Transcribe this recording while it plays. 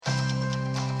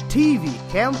TV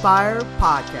Campfire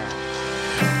Podcast.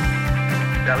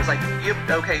 I was like, yep,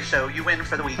 okay, so you win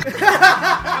for the week.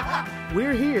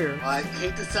 We're here. I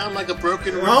hate to sound like a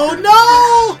broken record.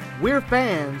 Oh no! We're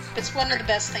fans. It's one of the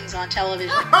best things on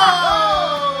television.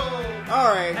 Oh!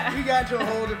 Alright, we got you a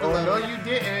hold of the level. No, you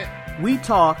didn't. We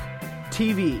talk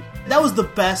TV. That was the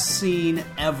best scene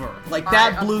ever. Like,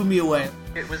 that blew me away.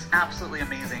 It was absolutely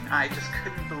amazing. I just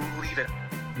couldn't believe it.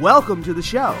 Welcome to the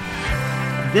show.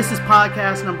 This is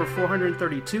podcast number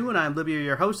 432, and I'm Libya,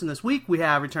 your host, and this week we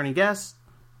have returning guests.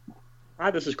 Hi,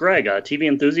 this is Greg, a TV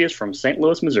enthusiast from St.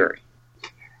 Louis, Missouri.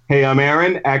 Hey, I'm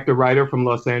Aaron, actor-writer from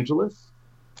Los Angeles.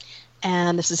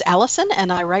 And this is Allison, and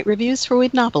I write reviews for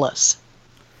Whednopolis.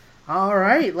 All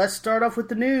right, let's start off with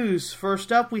the news.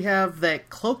 First up, we have that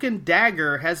Cloak and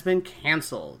Dagger has been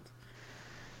canceled.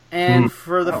 And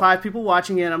for the 5 people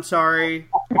watching it, I'm sorry.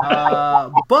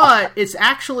 But it's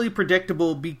actually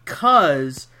predictable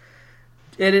because...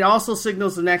 And it also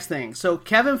signals the next thing. So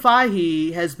Kevin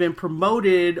Feige has been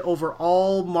promoted over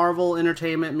all Marvel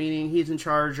Entertainment, meaning he's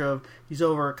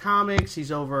over comics,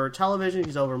 he's over television,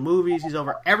 he's over movies, he's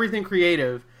over everything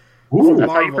creative. Ooh, that's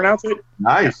how you pronounce it?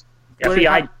 Nice.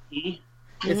 F-E-I-G-E?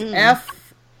 It's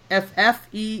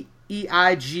F-F-E-E-I-G-E.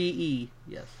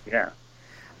 Yes. Yeah.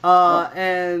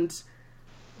 And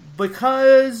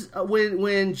because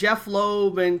when Jeff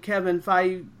Loeb and Kevin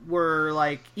Feige were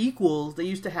like equals, they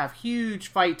used to have huge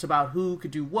fights about who could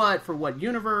do what for what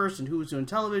universe and who was doing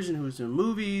television, who was doing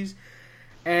movies.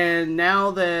 And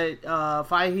now that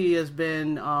Feige has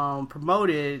been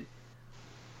promoted,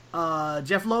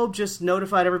 Jeff Loeb just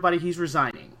notified everybody he's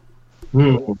resigning.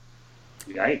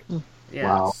 Right.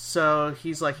 Yeah, wow. So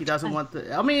he's like, he doesn't want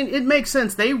the... I mean, it makes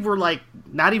sense. They were like,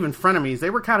 not even frenemies. They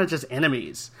were kind of just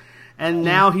enemies. And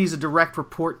now he's a direct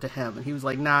report to him. And he was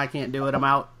like, nah, I can't do it. I'm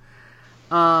out.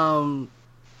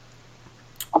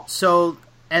 So,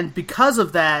 and because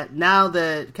of that, now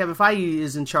that Kevin Feige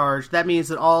is in charge, that means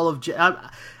that all of...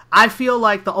 I feel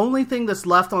like the only thing that's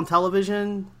left on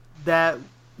television that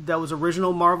was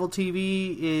original Marvel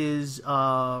TV is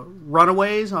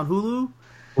Runaways on Hulu.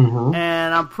 Mm-hmm.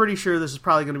 And I'm pretty sure this is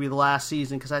probably going to be the last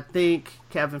season because I think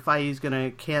Kevin Feige is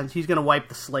going to wipe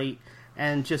the slate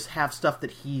and just have stuff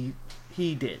that he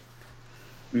did.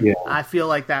 Yeah, I feel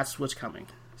like that's what's coming.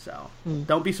 So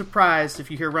don't be surprised if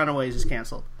you hear Runaways is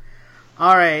canceled.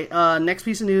 All right, next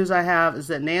piece of news I have is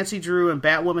that Nancy Drew and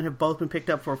Batwoman have both been picked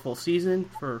up for a full season.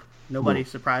 For nobody's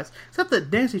surprise, except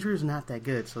that Nancy Drew's not that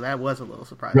good, so that was a little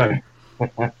surprising. Right.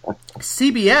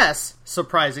 CBS,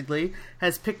 surprisingly,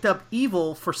 has picked up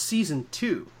Evil for season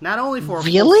 2. Not only for a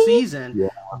Really? full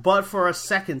season, but for a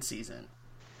second season.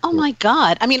 Oh my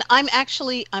god. I mean,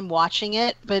 I'm watching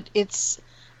it, but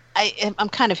I'm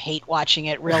kind of hate watching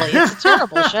it, really. It's a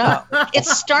terrible show. It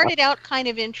started out kind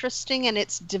of interesting, and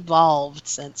it's devolved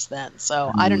since then,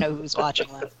 so I don't know who's watching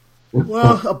that.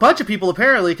 Well, a bunch of people,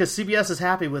 apparently, because CBS is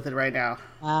happy with it right now.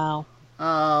 Wow.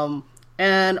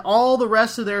 And all the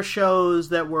rest of their shows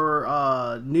that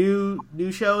were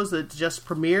new shows that just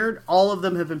premiered, all of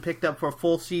them have been picked up for a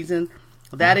full season.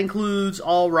 That includes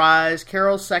All Rise,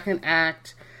 Carol's Second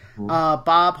Act,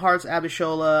 Bob Hart's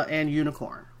Abishola, and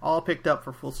Unicorn. All picked up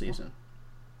for full season.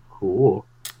 Cool.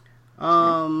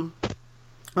 On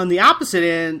the opposite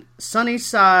end,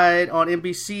 Sunnyside on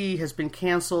NBC has been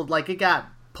canceled. Like, it got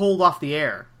pulled off the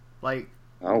air. Like,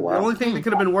 Oh, wow. The only thing that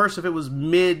could have been worse if it was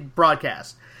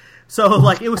mid-broadcast. So,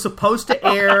 like, it was supposed to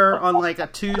air on, like, a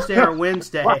Tuesday or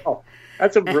Wednesday. Wow.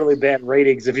 That's a really bad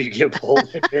ratings if you get pulled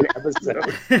in an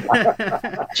episode.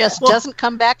 Doesn't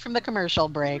come back from the commercial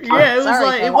break. Yeah, it was Sorry,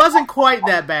 like, it folks. wasn't quite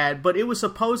that bad, but it was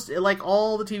supposed to, like,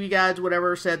 all the TV guides,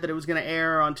 whatever, said that it was going to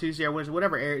air on Tuesday or Wednesday,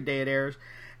 whatever day it airs.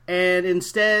 And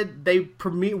instead, they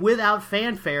without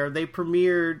fanfare, they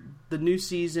premiered the new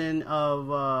season of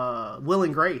Will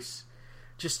and Grace.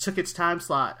 Just took its time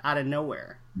slot out of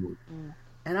nowhere.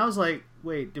 And I was like,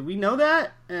 wait, did we know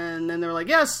that? And then they were like,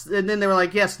 yes. And then they were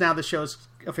like, yes, now the show's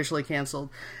officially canceled.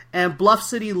 And Bluff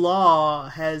City Law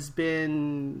has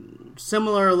been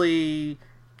similarly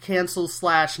canceled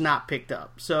 / not picked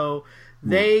up. So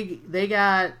they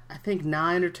got, I think,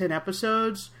 9 or 10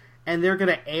 episodes, and they're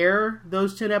going to air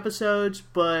those 10 episodes,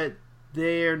 but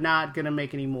they're not going to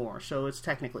make any more. So it's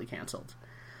technically canceled.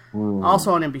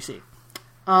 Also on NBC.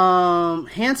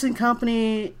 Hanson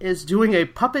Company is doing a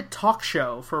puppet talk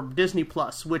show for Disney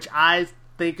Plus, which I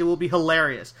think it will be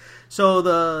hilarious. So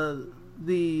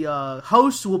the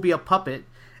host will be a puppet,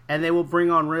 and they will bring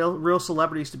on real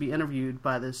celebrities to be interviewed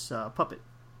by this puppet.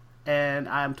 And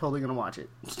I'm totally going to watch it.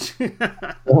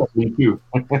 Oh, thank you.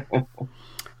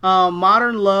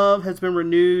 Modern Love has been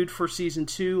renewed for season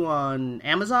 2 on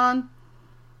Amazon.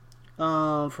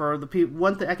 For the people,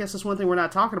 one thing I guess that's one thing we're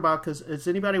not talking about, because is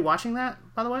anybody watching that,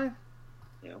 by the way?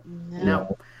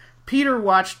 No. Peter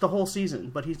watched the whole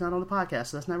season, but he's not on the podcast,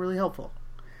 so that's not really helpful.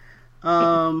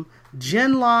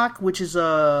 Genlock, which is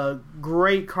a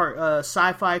great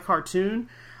sci-fi cartoon.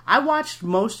 I watched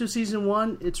most of season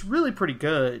 1. It's really pretty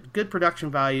good. Good production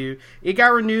value. It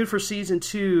got renewed for season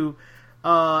 2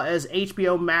 as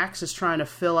HBO Max is trying to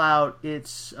fill out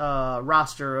its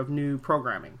roster of new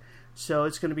programming. So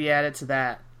it's going to be added to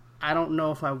that. I don't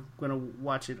know if I'm going to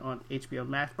watch it on HBO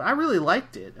Max, but I really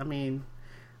liked it. I mean,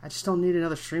 I just don't need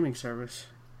another streaming service.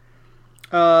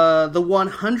 The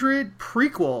 100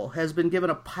 prequel has been given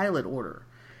a pilot order.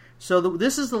 So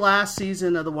this is the last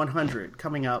season of the 100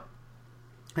 coming up.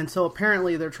 And so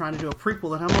apparently they're trying to do a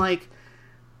prequel. And I'm like,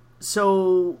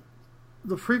 so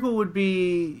the prequel would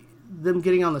be them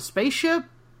getting on the spaceship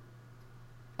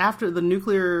after the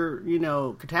nuclear,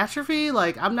 catastrophe?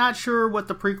 Like, I'm not sure what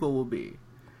the prequel will be.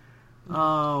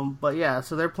 But yeah,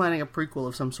 so they're planning a prequel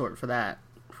of some sort for that.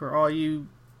 For all you...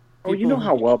 Oh, you know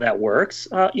how well that works.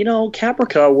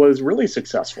 Caprica was really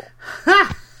successful.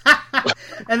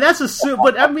 And that's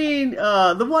but I mean,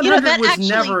 the 100 was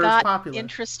never as popular.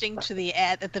 Interesting to the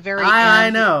ad at the very end.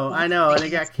 I know, and it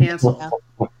got canceled.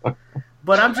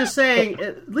 But I'm just saying,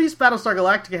 at least Battlestar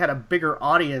Galactica had a bigger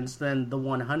audience than the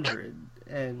 100,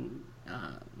 and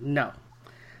no.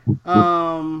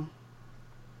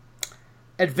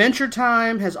 Adventure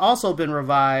Time has also been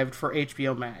revived for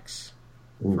HBO Max.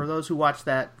 For those who watch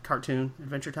that cartoon,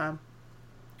 Adventure Time.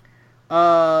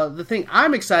 The thing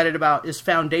I'm excited about is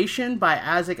Foundation by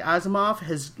Isaac Asimov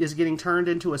is getting turned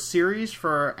into a series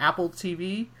for Apple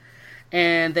TV.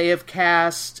 And they have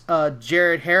cast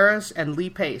Jared Harris and Lee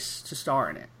Pace to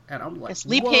star in it. And I'm like, yes,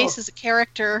 Lee Pace is a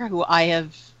character who I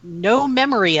have no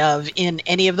memory of in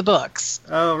any of the books.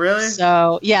 Oh, really?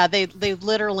 So, yeah, they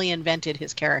literally invented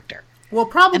his character. Well,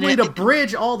 probably to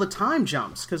bridge all the time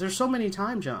jumps, because there's so many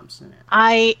time jumps in it.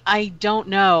 I don't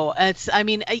know.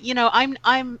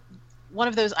 I'm one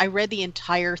of those. I read the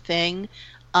entire thing,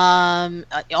 all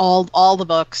the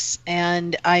books,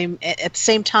 and I'm at the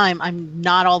same time I'm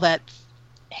not all that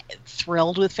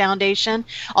thrilled with Foundation.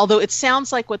 Although it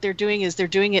sounds like what they're doing is they're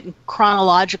doing it in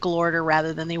chronological order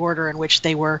rather than the order in which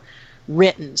they were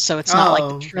written. So it's not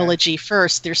like the trilogy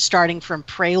first. They're starting from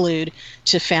Prelude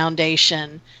to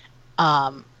Foundation.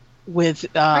 With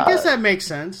I guess that makes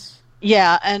sense.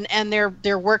 Yeah, and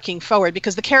they're working forward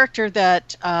because the character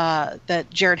that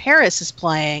Jared Harris is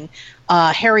playing,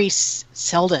 Harry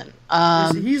Seldon.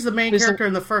 He's the main character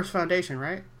in the first Foundation,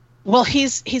 right? Well,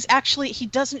 he's actually he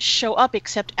doesn't show up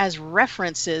except as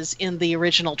references in the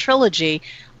original trilogy,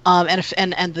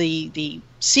 and the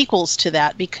sequels to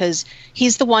that, because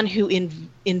he's the one who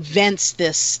invents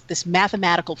this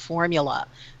mathematical formula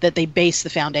that they base the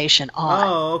Foundation on.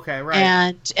 Oh, okay,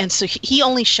 right. And so he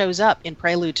only shows up in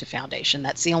Prelude to Foundation.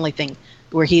 That's the only thing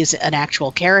where he's an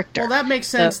actual character. Well, that makes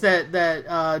sense that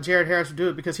Jared Harris would do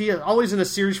it, because he is always in a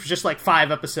series for just like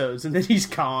 5 episodes and then he's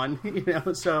gone.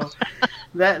 So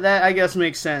that I guess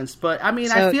makes sense. But I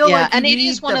mean, I feel like and it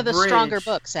is one of the stronger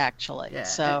books actually. Yeah,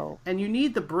 so and you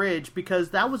need the bridge, because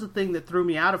that was the thing that threw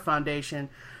me out of Foundation.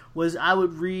 Was I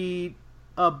would read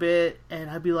a bit and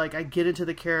I'd be like, I get into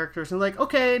the characters and like,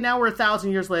 okay, now we're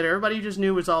 1,000 years later. Everybody you just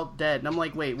knew was all dead, and I'm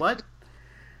like, wait, what?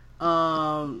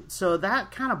 So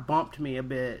that kind of bumped me a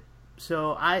bit.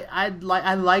 So I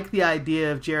like the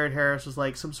idea of Jared Harris as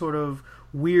like some sort of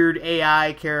weird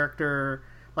AI character.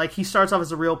 Like he starts off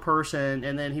as a real person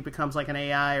and then he becomes like an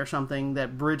AI or something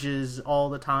that bridges all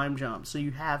the time jumps. So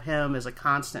you have him as a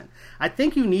constant. I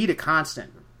think you need a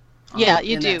constant. Yeah,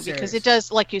 you do, because it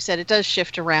does, like you said, it does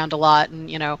shift around a lot, and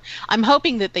I'm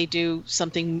hoping that they do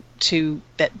something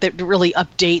that really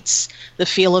updates the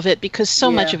feel of it, because so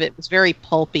much of it was very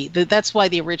pulpy. That's why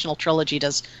the original trilogy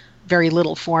does very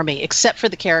little for me, except for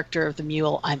the character of the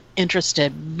mule. I'm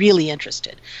really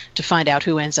interested to find out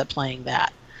who ends up playing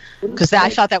that, because I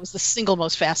thought that was the single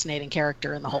most fascinating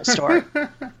character in the whole story.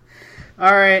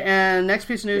 All right, and next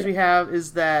piece of news we have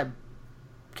is that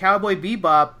Cowboy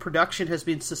Bebop production has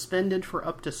been suspended for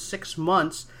up to 6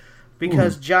 months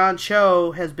because John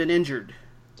Cho has been injured.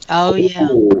 Oh, yeah.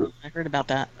 I heard about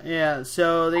that. Yeah,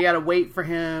 so they got to wait for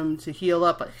him to heal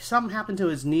up. Something happened to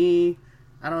his knee.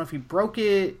 I don't know if he broke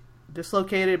it,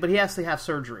 dislocated, but he has to have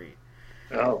surgery.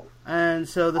 Oh. And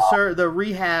so the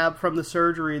rehab from the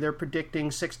surgery, they're predicting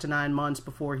 6 to 9 months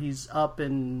before he's up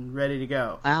and ready to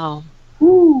go. Wow.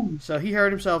 So he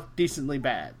hurt himself decently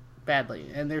badly,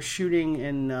 and they're shooting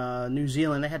in New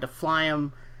Zealand. They had to fly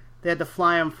him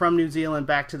from New Zealand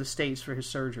back to the States for his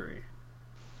surgery.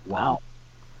 Wow.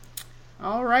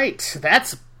 All right,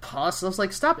 that's pus. I was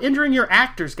like, stop injuring your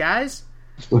actors, guys.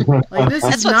 Like, this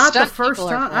is not the first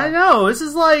time. I know. This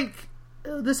is like,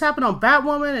 this happened on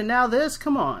Batwoman, and now this?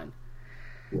 Come on.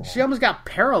 Yeah. She almost got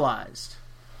paralyzed.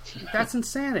 That's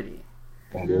insanity.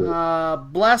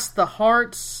 Bless the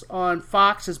Hearts on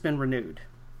Fox has been renewed.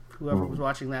 Whoever was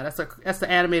watching that. That's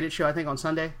the animated show, I think, on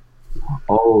Sunday.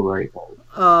 Oh, right.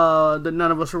 That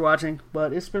none of us are watching,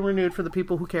 but it's been renewed for the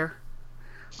people who care.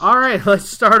 All right, let's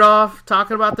start off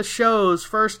talking about the shows.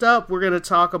 First up, we're going to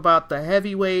talk about the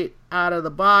heavyweight out of the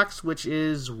box, which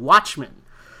is Watchmen.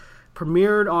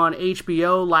 Premiered on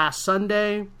HBO last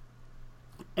Sunday.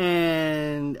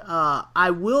 And I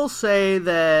will say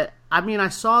that, I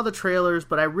saw the trailers,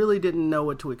 but I really didn't know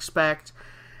what to expect.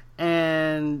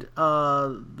 And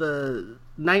the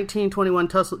 1921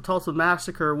 Tulsa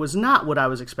Massacre was not what I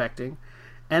was expecting.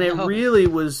 And it really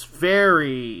was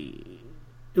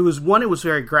it was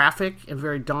very graphic and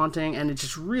very daunting, and it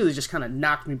just really just kind of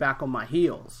knocked me back on my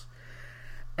heels.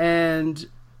 And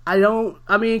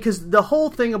because the whole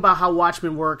thing about how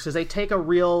Watchmen works is they take a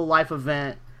real life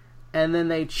event and then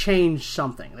they change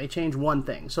something. They change one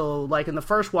thing. So, like in the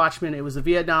first Watchmen, it was the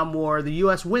Vietnam War. The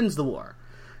U.S. wins the war.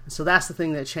 And so that's the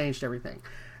thing that changed everything.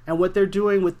 And what they're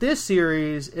doing with this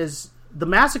series is the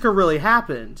massacre really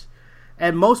happened.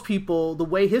 And most people, the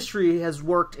way history has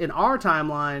worked in our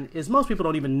timeline is most people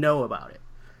don't even know about it,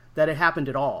 that it happened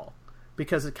at all,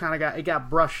 because it got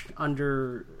brushed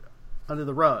under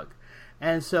the rug.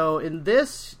 And so in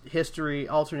this history,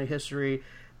 alternate history,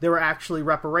 there were actually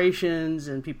reparations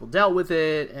and people dealt with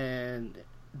it, and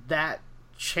that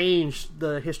changed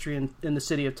the history in the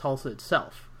city of Tulsa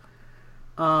itself.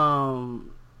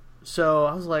 So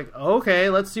I was like, okay,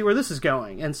 let's see where this is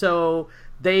going. And so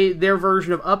their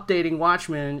version of updating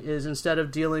Watchmen is, instead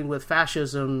of dealing with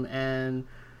fascism and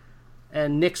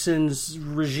Nixon's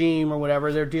regime or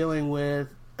whatever, they're dealing with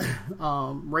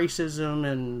racism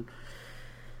and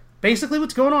basically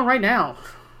what's going on right now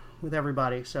with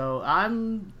everybody. So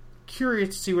I'm curious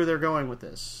to see where they're going with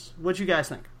this. What do you guys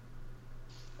think?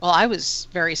 Well, I was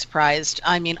very surprised.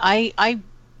 I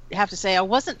have to say I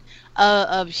wasn't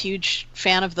a huge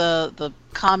fan of the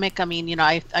comic.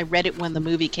 I read it when the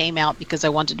movie came out because I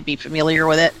wanted to be familiar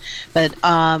with it. But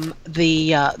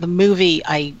the movie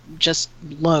I just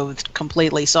loathed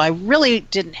completely. So I really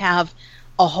didn't have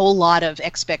a whole lot of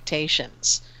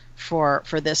expectations for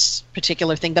this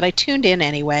particular thing. But I tuned in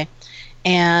anyway.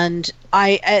 And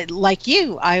I like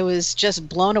you, I was just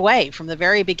blown away from the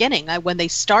very beginning. When they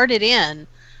started in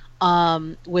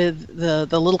with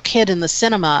the little kid in the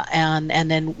cinema, and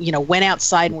then went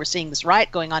outside and we're seeing this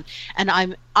riot going on, and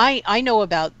I know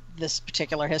about this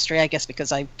particular history, I guess,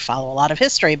 because I follow a lot of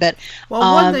history. But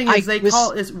one thing is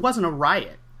it wasn't a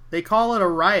riot. They call it a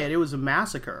riot. It was a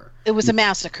massacre. It was a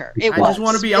massacre. I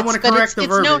want to correct the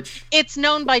verbiage. It's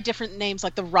known by different names,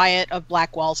 like the riot of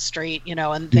Black Wall Street,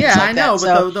 and things like I know,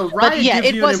 that. But the riot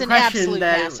gives you an impression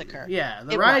that massacre.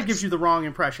 The riot gives you the wrong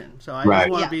impression. So I just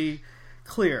want to be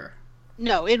clear.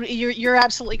 No, you're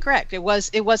absolutely correct. It was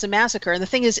a massacre, and the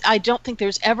thing is, I don't think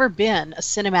there's ever been a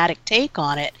cinematic take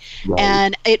on it,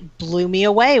 and it blew me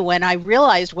away when I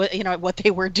realized what they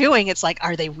were doing. It's like,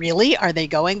 are they really? Are they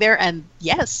going there? And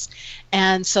yes,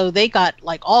 and so they got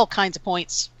like all kinds of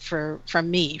points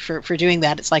from me for doing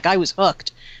that. It's like I was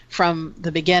hooked from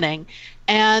the beginning,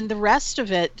 and the rest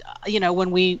of it,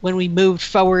 when we moved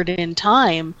forward in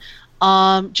time.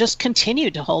 Just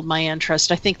continued to hold my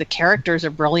interest. I think the characters are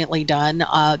brilliantly done.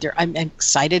 I'm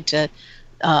excited to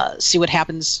see what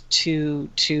happens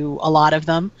to a lot of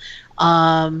them.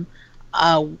 The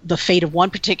fate of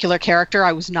one particular character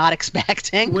I was not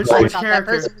expecting. Which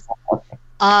character?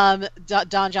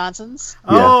 Don Johnson's.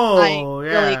 I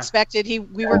really expected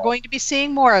we were going to be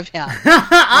seeing more of him.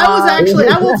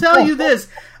 I will tell you this.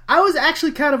 I was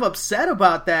actually kind of upset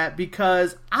about that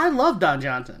because I love Don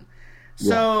Johnson.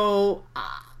 So,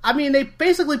 they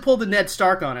basically pulled the Ned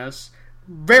Stark on us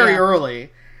very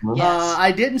early. Yes.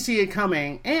 I didn't see it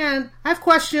coming. And I have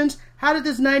questions. How did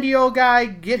this 90-year-old guy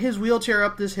get his wheelchair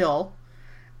up this hill?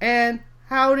 And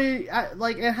how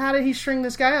did he string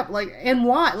this guy up? And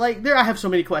why? I have so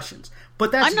many questions.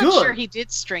 But that's good. I'm not sure he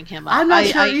did string him up. I'm not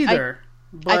sure either.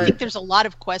 I think there's a lot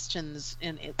of questions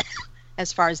in it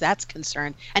as far as that's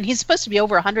concerned. And he's supposed to be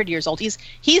over 100 years old. He's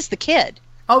the kid.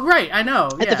 Oh, right, I know.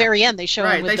 At the very end, they show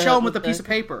him with the piece of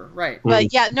paper, right. But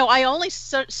I only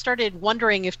started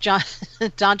wondering if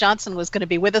Don Johnson was going to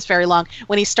be with us very long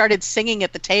when he started singing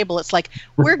at the table. It's like,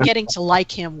 we're getting to like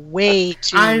him way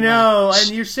too much. I know, and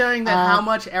you're saying that how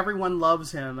much everyone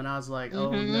loves him, and I was like,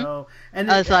 oh, no. And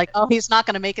I was like, oh, he's not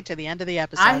going to make it to the end of the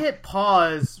episode. I hit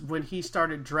pause when he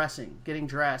started getting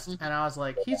dressed, and I was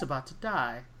like, he's about to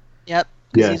die. Yep.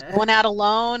 He's going out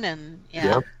alone, and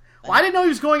Well, I didn't know he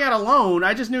was going out alone.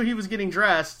 I just knew he was getting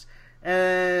dressed,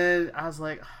 and I was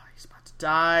like, oh, he's about to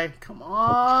die. Come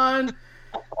on.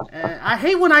 And I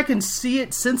hate when I can see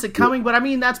it, sense it coming, but I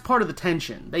mean, that's part of the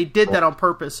tension. They did that on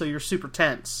purpose, so you're super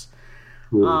tense.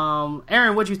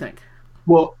 Aaron, what'd you think?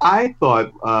 Well, I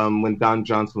thought when Don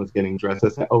Johnson was getting dressed, I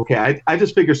said, okay, I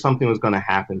just figured something was going to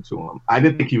happen to him. I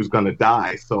didn't think he was going to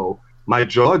die, so my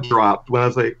jaw dropped when I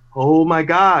was like, oh my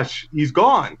gosh, he's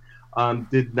gone.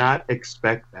 Did not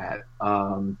expect that.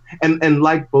 And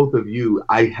like both of you,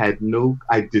 I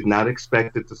did not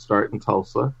expect it to start in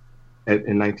Tulsa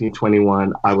in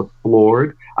 1921. I was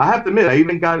floored. I have to admit, I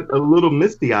even got a little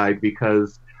misty-eyed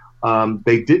because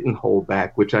they didn't hold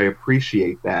back, which I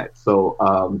appreciate that.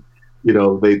 So,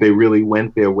 they really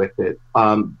went there with it.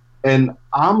 And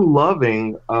I'm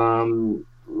loving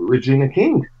Regina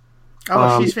King.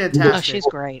 Oh, she's fantastic. Oh, she's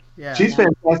great. Yeah, she's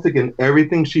fantastic in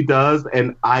everything she does,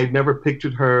 and I never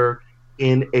pictured her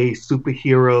in a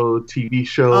superhero TV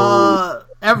show.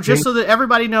 Just so that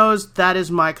everybody knows, that is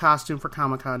my costume for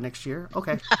Comic-Con next year.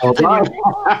 Okay,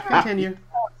 continue.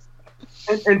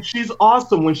 And she's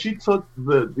awesome. When she took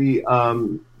the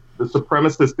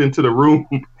supremacist into the room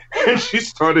and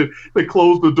they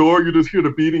closed the door, you just hear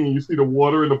the beating and you see the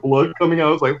water and the blood coming out.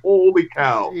 I was like, holy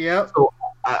cow. Yep. So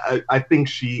I think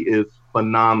she is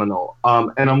phenomenal.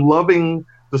 And I'm loving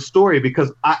the story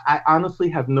because I honestly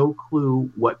have no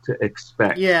clue what to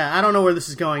expect. Yeah, I don't know where this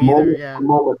is going either. Yeah.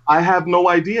 I have no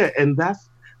idea. And that's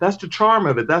the charm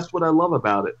of it. That's what I love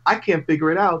about it. I can't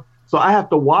figure it out. So I have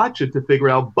to watch it to figure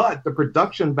it out. But the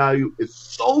production value is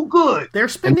so good. They're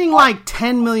spending like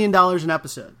 $10 million an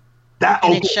episode.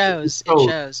 It shows.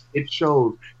 It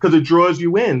shows because it draws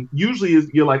you in. Usually,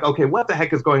 you're like, okay, what the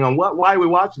heck is going on? Why are we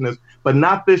watching this? But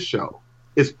not this show.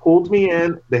 It's pulled me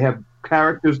in. They have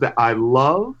characters that I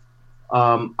love.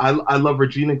 I love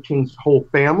Regina King's whole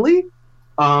family.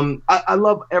 I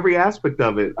love every aspect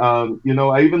of it.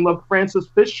 I even love Frances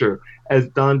Fisher as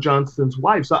Don Johnson's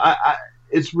wife. So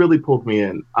it's really pulled me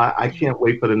in. I can't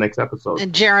wait for the next episode.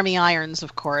 And Jeremy Irons,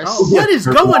 of course. Oh, what is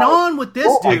going on with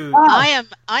this dude? I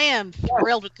am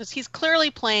thrilled because he's clearly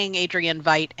playing Adrian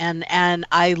Veidt, and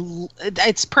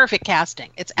it's perfect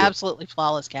casting. It's absolutely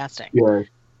flawless casting. Yeah.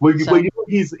 Well,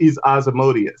 he's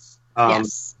Ozymandias.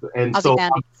 Yes. And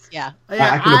Ozymandias, yeah.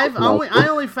 I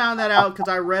only found that out because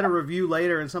I read a review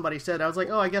later and somebody said, I was like,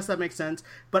 oh, I guess that makes sense.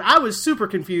 But I was super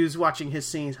confused watching his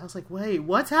scenes. I was like, wait,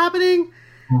 what's happening?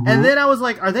 Mm-hmm. And then I was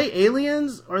like, are they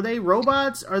aliens? Are they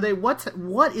robots? Are they what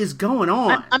is going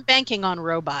on? I'm banking on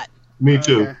robot. Me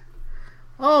too. Okay.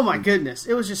 Oh my goodness.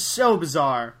 It was just so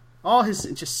bizarre. All his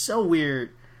just so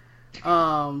weird.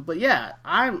 But yeah,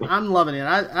 I'm loving it.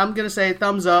 I'm gonna say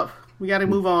thumbs up. We gotta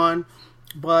move on.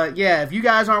 But yeah, if you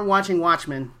guys aren't watching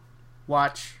Watchmen,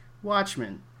 watch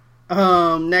Watchmen.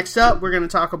 Next up we're gonna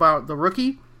talk about The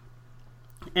Rookie.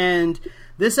 And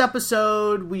this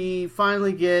episode, we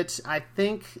finally get, I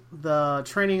think, the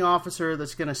training officer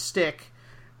that's going to stick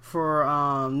for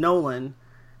Nolan,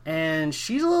 and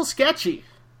she's a little sketchy.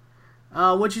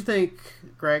 What'd you think,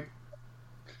 Greg?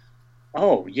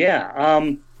 Oh, yeah.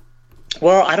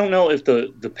 Well, I don't know if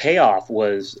the payoff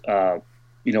was,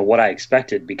 what I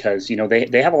expected, because,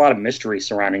 they have a lot of mystery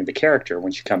surrounding the character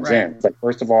when she comes in. Like,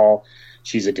 first of all,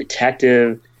 she's a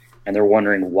detective. And they're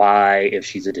wondering why, if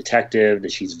she's a detective,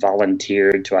 that she's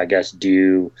volunteered to, I guess,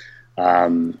 do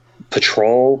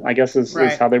patrol, I guess is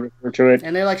how they refer to it.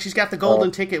 And they're like, she's got the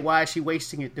golden ticket. Why is she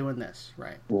wasting it doing this?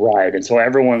 Right. Right. And so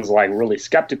everyone's like really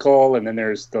skeptical. And then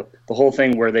there's the whole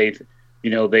thing where they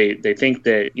think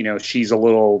that, she's a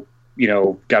little,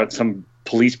 got some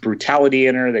police brutality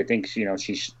in her. They think,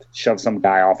 she shoved some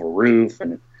guy off a roof.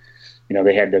 And,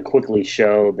 they had to quickly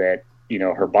show that,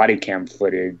 her body cam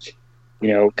footage,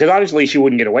 because obviously she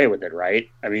wouldn't get away with it, right?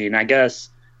 I mean, I guess,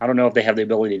 I don't know if they have the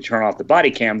ability to turn off the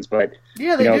body cams, but...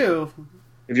 Yeah, they do.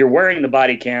 If you're wearing the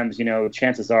body cams,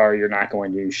 chances are you're not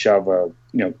going to shove a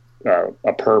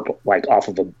perp, like, off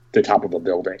of the top of a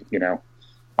building,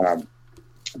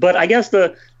 But I guess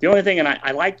the only thing, and I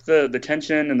liked the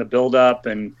tension and the build-up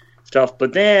and stuff,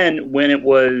 but then when it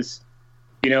was,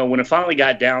 when it finally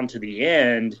got down to the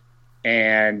end,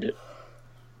 and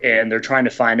they're trying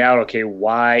to find out, okay,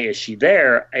 why is she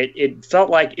there? It felt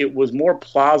like it was more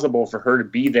plausible for her to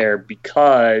be there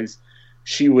because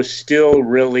she was still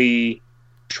really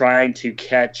trying to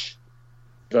catch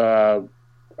the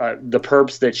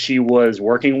perps that she was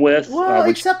working with. Well,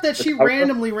 except that she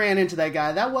randomly ran into that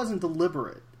guy. That wasn't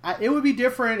deliberate. It would be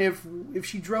different if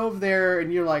she drove there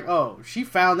and you're like, oh, she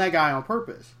found that guy on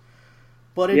purpose.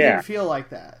 But it didn't feel like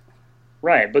that.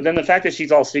 Right, but then the fact that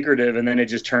she's all secretive, and then it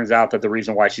just turns out that the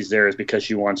reason why she's there is because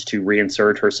she wants to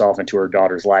reinsert herself into her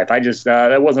daughter's life. I just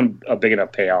that wasn't a big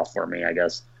enough payoff for me, I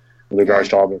guess, with regards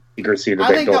to all the secrecy that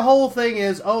I think the whole thing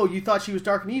is, oh, you thought she was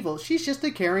dark and evil. She's just a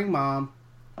caring mom.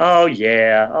 Oh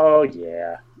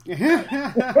yeah.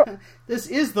 This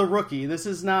is The Rookie. This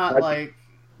is not like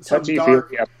some Touchy dark.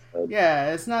 feely episode.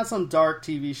 Yeah, it's not some dark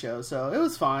TV show. So it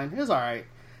was fine. It was all right.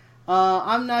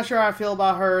 I'm not sure how I feel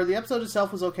about her. The episode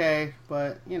itself was okay,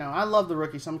 but, I love The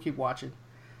Rookie, so I'm going to keep watching.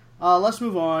 Let's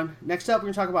move on. Next up, we're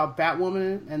going to talk about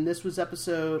Batwoman, and this was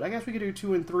episode, I guess we could do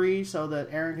 2 and 3, so that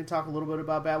Aaron can talk a little bit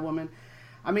about Batwoman.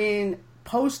 I mean,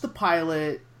 post the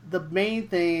pilot, the main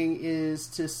thing is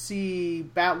to see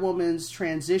Batwoman's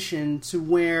transition to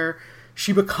where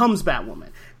she becomes Batwoman.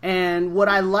 And what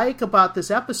I like about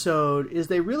this episode is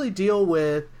they really deal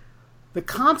with the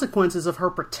consequences of her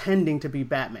pretending to be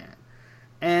Batman.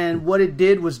 And what it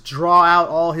did was draw out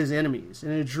all his enemies.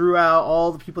 And it drew out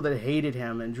all the people that hated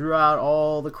him. And drew out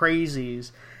all the crazies.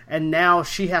 And now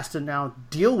she has to now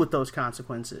deal with those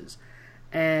consequences.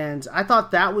 And I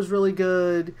thought that was really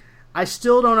good. I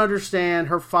still don't understand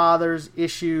her father's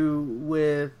issue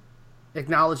with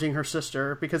acknowledging her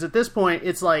sister. Because at this point,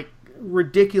 it's like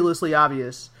ridiculously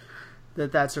obvious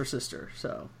that that's her sister.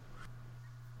 So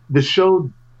the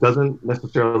show doesn't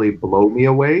necessarily blow me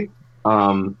away.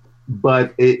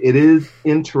 But it is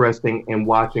interesting in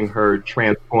watching her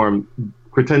transform,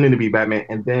 pretending to be Batman,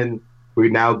 and then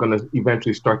we're now going to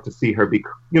eventually start to see her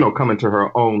come into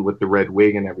her own with the red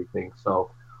wig and everything. So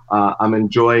I'm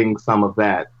enjoying some of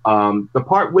that. The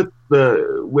part with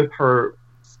her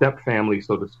step family,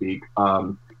 so to speak,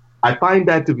 I find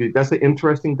that's an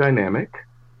interesting dynamic,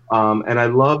 and I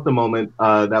love the moment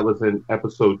that was in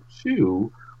episode 2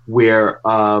 where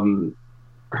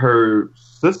her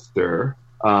sister.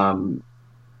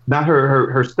 Not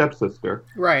her stepsister.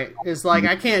 Right. It's like,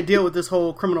 I can't deal with this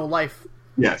whole criminal life.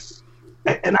 Yes.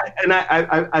 And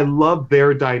I love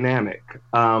their dynamic.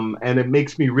 And it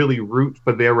makes me really root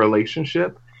for their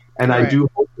relationship. And right. I do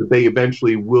hope that they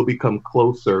eventually will become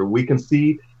closer. We can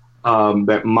see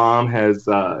that mom has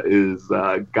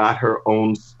got her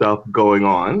own stuff going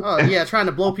on. Oh yeah, trying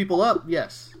to blow people up.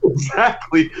 Yes.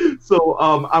 Exactly. So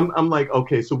I'm like,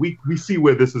 okay, so we see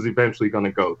where this is eventually going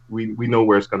to go. We know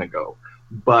where it's going to go,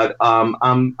 but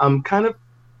I'm kind of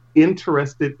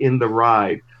interested in the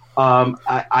ride.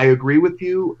 I agree with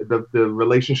you. The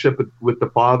relationship with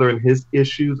the father and his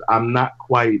issues, I'm not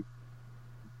quite,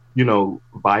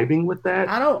 vibing with that.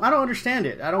 I don't understand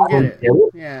it. I don't get it.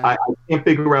 Yeah. I can't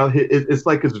figure out. It's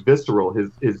like his visceral,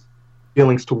 his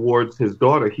feelings towards his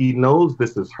daughter. He knows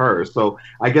this is her. So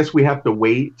I guess we have to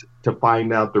wait to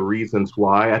find out the reasons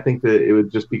why. I think that it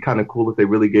would just be kind of cool if they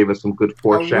really gave us some good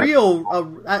foreshadowing.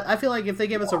 I feel like if they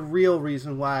gave us a real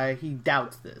reason why he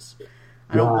doubts this.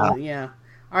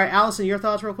 All right, Allison, your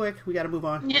thoughts real quick? We got to move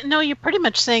on. No, you're pretty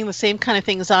much saying the same kind of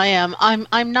things I am.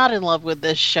 I'm not in love with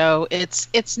this show.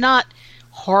 It's not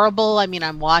horrible. I mean,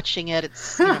 I'm watching it.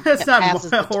 It's it's not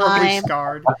horribly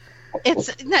scarred.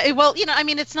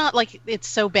 It's not like it's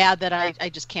so bad that I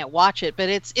just can't watch it. But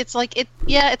it's like it.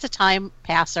 Yeah, it's a time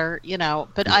passer,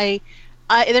 But I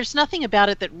there's nothing about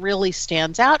it that really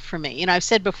stands out for me. I've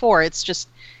said before, it's just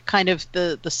kind of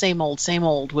the same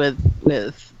old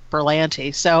with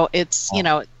Berlanti. So it's,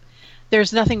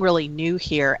 there's nothing really new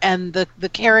here. And the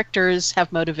characters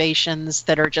have motivations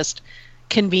that are just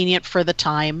convenient for the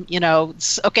time.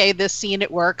 Okay, this scene,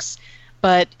 it works,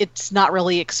 but it's not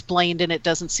really explained, and it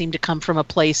doesn't seem to come from a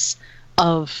place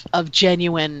of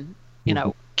genuine,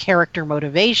 character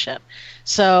motivation.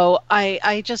 So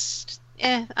I'm just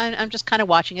kind of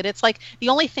watching it. It's like the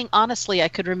only thing, honestly, I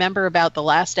could remember about the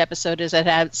last episode is it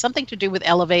had something to do with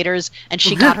elevators, and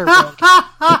she got her wig,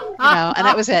 and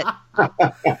that was it.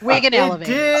 Wig and elevators.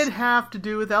 It did have to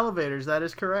do with elevators. That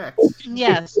is correct.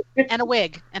 Yes, and a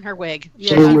wig, and her wig.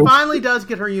 Yeah, she finally does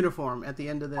get her uniform at the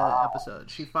end of the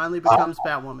episode. She finally becomes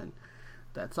Batwoman.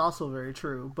 That's also very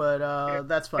true, but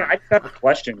that's fine. I have a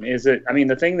question. Is it? I mean,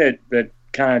 the thing that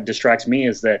kind of distracts me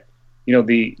is that.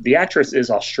 The actress is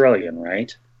Australian,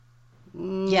 right?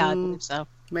 Yeah, I believe so.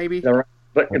 Maybe.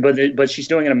 But she's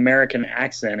doing an American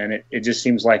accent, and it just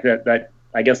seems like that.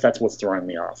 I guess that's what's throwing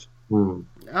me off.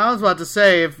 I was about to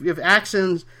say, if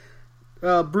accents,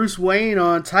 Bruce Wayne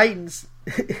on Titans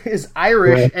is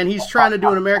Irish, and he's trying to do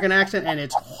an American accent, and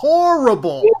it's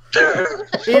horrible.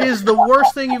 It is the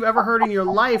worst thing you've ever heard in your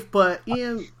life, but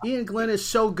Ian Glenn is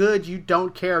so good, you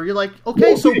don't care. You're like,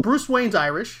 okay, so Bruce Wayne's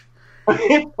Irish. So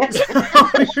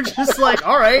you're just like,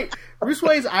 all right, Bruce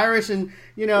Wayne's Irish, and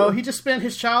he just spent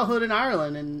his childhood in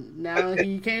Ireland, and now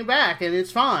he came back, and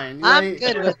it's fine. I'm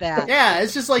good with that. Yeah,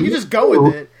 it's just like you just go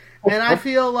with it, And I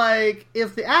feel like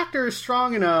if the actor is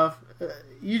strong enough,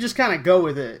 you just kind of go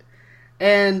with it.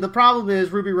 And the problem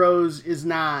is Ruby Rose is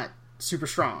not super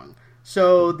strong.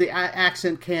 So the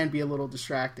accent can be a little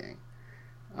distracting.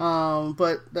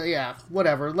 But yeah,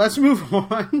 whatever. Let's move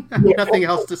on. I have nothing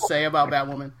else to say about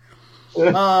Batwoman.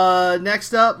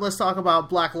 Next up, let's talk about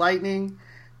Black Lightning.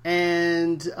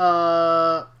 And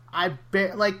the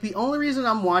only reason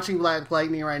I'm watching Black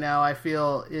Lightning right now, I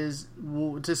feel, is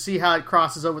to see how it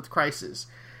crosses over with Crisis.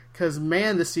 Because,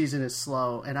 man, this season is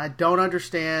slow. And I don't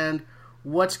understand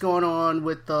what's going on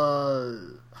with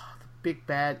the big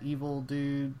bad evil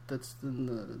dude that's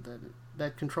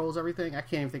that controls everything. I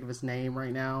can't even think of his name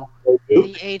right now.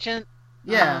 The agent?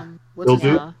 Yeah. Bill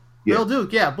Duke? Bill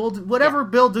Duke, yeah. Whatever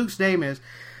Bill Duke's name is.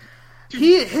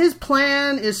 His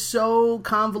plan is so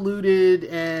convoluted,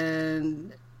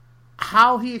 and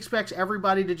how he expects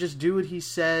everybody to just do what he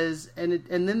says, and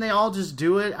then they all just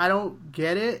do it. I don't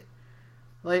get it.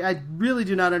 Like, I really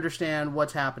do not understand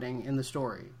what's happening in the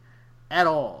story at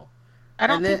all. I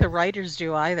don't think the writers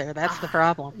do either. That's the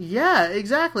problem. Yeah,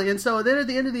 exactly. And so then at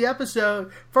the end of the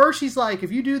episode, first he's like,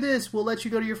 if you do this, we'll let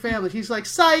you go to your family. He's like,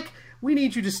 psych, we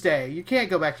need you to stay. You can't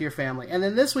go back to your family. And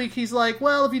then this week he's like,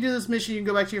 well, if you do this mission, you can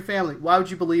go back to your family. Why would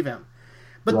you believe him?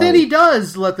 But then he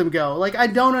does let them go. Like, I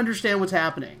don't understand what's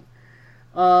happening.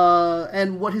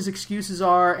 And what his excuses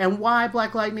are, and why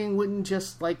Black Lightning wouldn't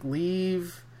just, like,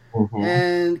 leave. Mm-hmm.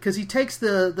 And because he takes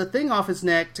the thing off his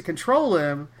neck to control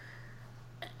him.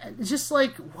 It's just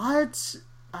like, what?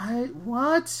 I'm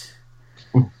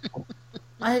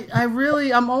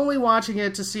only watching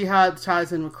it to see how it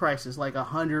ties in with Crisis, like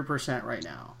 100% right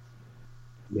now.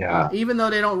 Yeah. Even though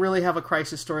they don't really have a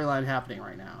Crisis storyline happening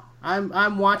right now.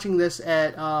 I'm watching this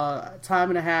at time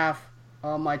and a half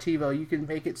on my TiVo. You can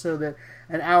make it so that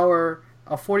an hour,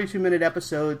 a 42-minute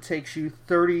episode takes you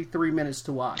 33 minutes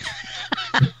to watch.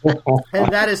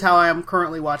 And that is how I am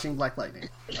currently watching Black Lightning.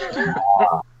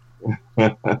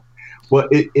 Well,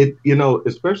 it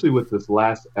especially with this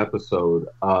last episode,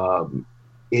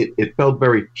 it felt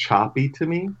very choppy to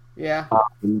me. Yeah.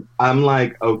 I'm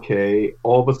like, okay,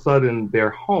 all of a sudden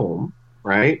they're home,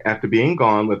 right? After being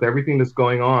gone with everything that's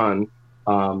going on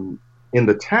in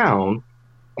the town,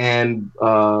 and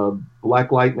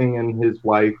Black Lightning and his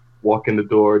wife walk in the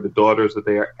door. The daughters are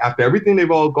there. After everything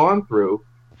they've all gone through,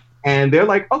 and they're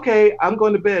like, "Okay, I'm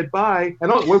going to bed. Bye."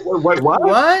 And what?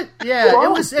 What? Yeah, it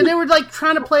was, and they were like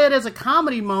trying to play it as a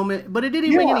comedy moment, but it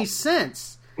didn't even make any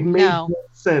sense. It made no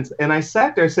sense. And I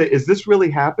sat there and said, "Is this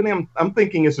really happening?" I'm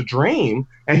thinking it's a dream,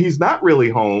 and he's not really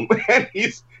home, and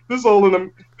he's this all in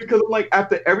them because I'm like,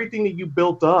 after everything that you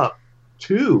built up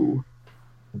to,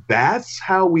 that's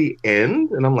how we end.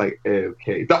 And I'm like,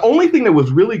 okay. The only thing that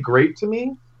was really great to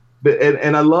me,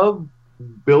 and I love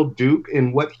Bill Duke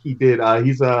in what he did.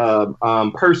 He's Agent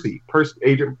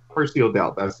Percy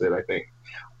O'Dell. That's it, I think.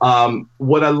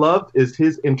 What I loved is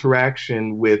his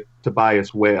interaction with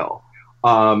Tobias Whale,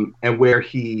 and where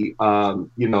he,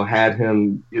 had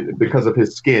him because of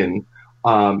his skin,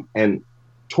 and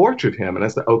tortured him. And I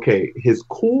said, okay, his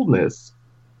coolness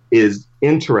is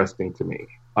interesting to me,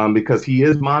 because he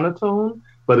is monotone,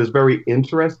 but is very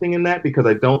interesting in that because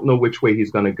I don't know which way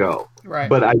he's going to go. Right.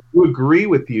 But I do agree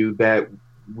with you that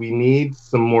we need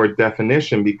some more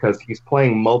definition because he's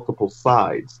playing multiple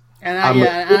sides. And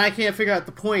I can't figure out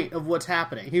the point of what's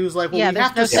happening. He was like, well, we there's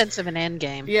have no to sense of an end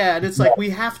game. Yeah, and it's like,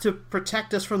 we have to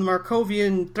protect us from the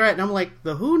Markovian threat. And I'm like,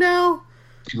 the who now?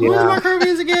 Who are the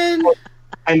Markovians again?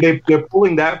 And they're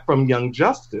pulling that from Young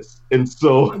Justice. And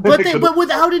so, but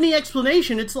without any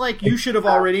explanation, it's like, you should have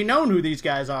already known who these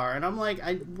guys are. And I'm like,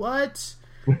 what?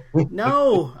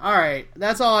 No. All right.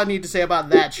 That's all I need to say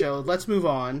about that show. Let's move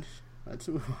on.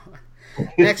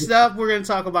 Next up, we're going to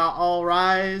talk about All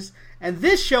Rise. And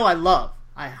this show I love.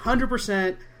 I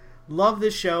 100% love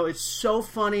this show. It's so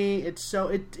funny. It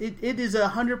is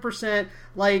 100%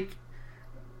 like,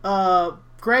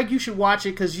 Greg, you should watch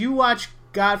it because you watch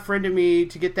God Friended Me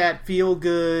to get that feel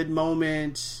good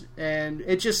moment, and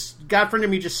God Friended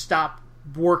Me just stopped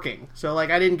working. So like,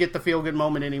 I didn't get the feel good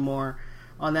moment anymore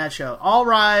on that show. All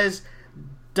Rise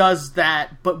does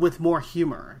that, but with more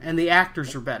humor, and the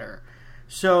actors are better.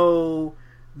 So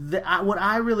what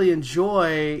I really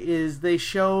enjoy is they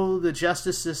show the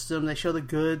justice system, they show the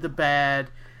good, the bad,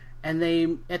 and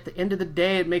at the end of the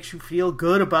day, it makes you feel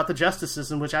good about the justice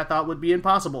system, which I thought would be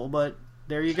impossible, but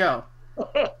there you go.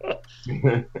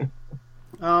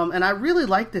 And I really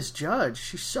like this judge.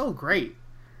 She's so great.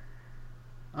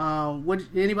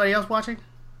 Anybody else watching?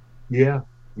 Yeah.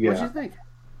 What did you think?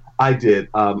 I did.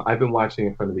 I've been watching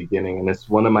it from the beginning, and it's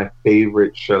one of my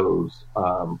favorite shows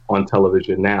on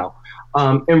television now.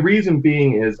 And reason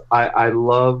being is I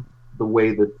love the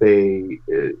way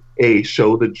that they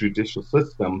show the judicial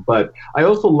system, but I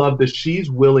also love that she's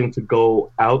willing to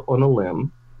go out on a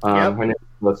limb. Her name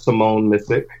was Simone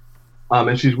Missick.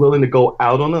 And she's willing to go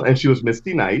out on and she was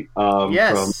Misty Knight.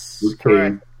 Yes, from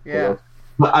correct. Yeah.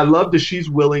 But I love that she's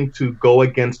willing to go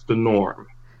against the norm.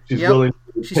 She's willing to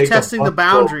She's testing the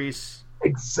boundaries.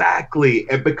 Exactly.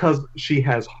 And because she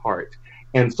has heart.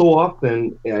 And so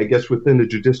often, I guess within the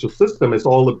judicial system, it's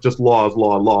all of just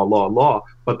law.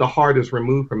 But the heart is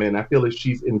removed from it. And I feel that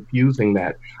she's infusing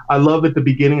that. I love at the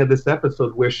beginning of this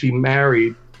episode where she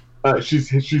married.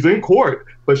 She's in court,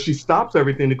 but she stops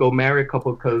everything to go marry a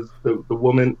couple because the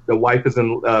wife is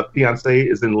fiance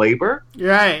is in labor.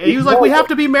 Right. And he was like, we have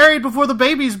to be married before the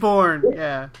baby's born.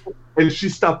 Yeah. And she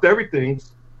stopped everything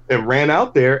and ran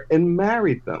out there and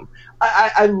married them.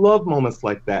 I love moments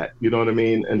like that. You know what I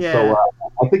mean? And so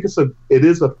I think it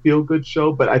is a feel good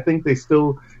show, but I think they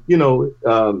still,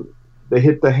 they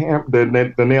hit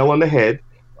the nail on the head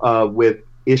with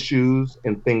issues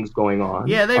and things going on.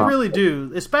 Yeah, they really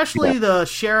do. Especially the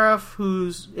sheriff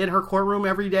who's in her courtroom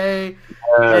every day.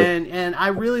 And I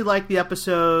really like the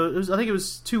episode. I think it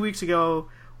was 2 weeks ago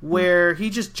where he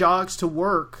just jogs to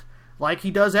work like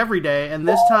he does every day, and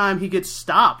this time he gets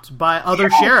stopped by other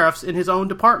sheriffs in his own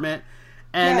department.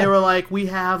 And they were like, we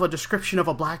have a description of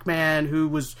a black man who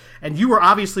was, and you were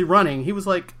obviously running. He was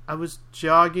like, I was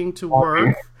jogging to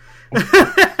work.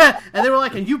 And they were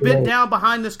like, and you bent down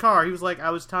behind this car. He was like,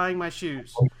 I was tying my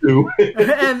shoes.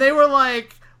 And they were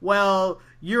like, well,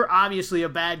 you're obviously a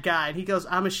bad guy. And he goes,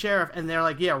 I'm a sheriff. And they're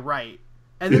like, yeah, right.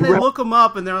 And then they look him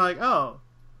up and they're like, oh,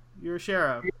 you're a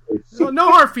sheriff. So,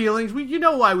 no hard feelings. You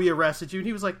know why we arrested you. And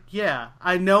he was like, yeah,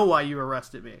 I know why you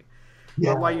arrested me.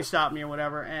 Or why you stopped me or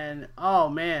whatever. And oh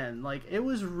man, like it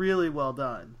was really well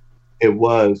done. It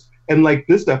was. And like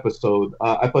this episode,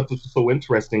 I thought this was so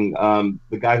interesting.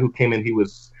 The guy who came in, he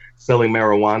was selling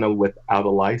marijuana without a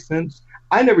license.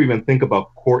 I never even think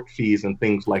about court fees and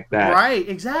things like that. Right,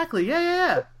 exactly.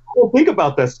 Yeah. I don't think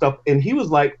about that stuff. And he was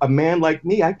like, a man like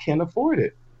me, I can't afford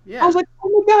it. Yeah. I was like,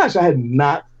 oh my gosh, I had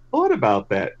not thought about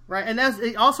that. Right, and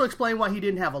it also explained why he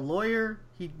didn't have a lawyer.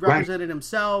 He represented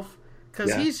himself.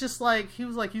 Because he's just like, he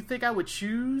was like, you think I would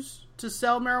choose to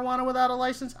sell marijuana without a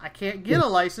license? I can't get a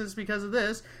license because of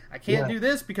this. I can't do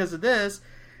this because of this.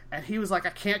 And he was like, I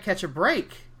can't catch a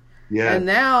break. Yeah. And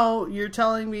now you're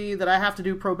telling me that I have to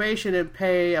do probation and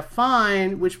pay a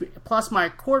fine, which plus my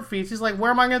court fees. He's like,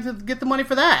 where am I going to get the money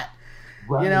for that?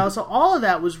 Right. So all of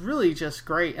that was really just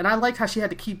great. And I liked how she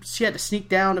had to sneak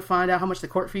down to find out how much the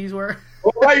court fees were.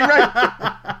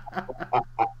 Right.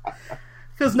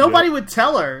 Because nobody would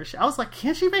tell her. I was like,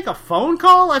 can't she make a phone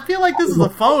call? I feel like this is a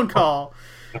phone call.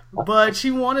 But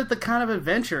she wanted the kind of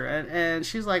adventure. And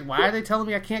she's like, why are they telling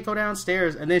me I can't go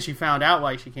downstairs? And then she found out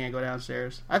why she can't go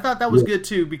downstairs. I thought that was good,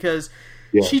 too, because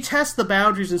she tests the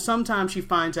boundaries, and sometimes she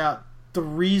finds out the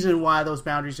reason why those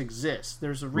boundaries exist.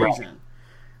 There's a reason. Right.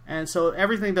 And so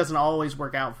everything doesn't always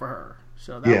work out for her.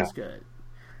 So that was good.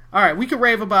 All right, we could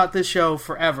rave about this show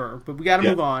forever, but we got to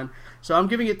move on. So I'm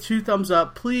giving it 2 thumbs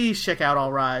up. Please check out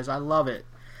All Rise. I love it.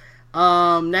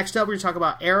 Next up, we're going to talk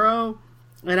about Arrow.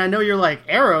 And I know you're like,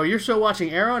 Arrow? You're still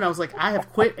watching Arrow? And I was like, I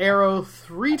have quit Arrow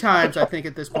 3 times, I think,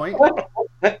 at this point.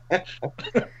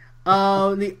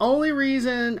 The only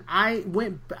reason I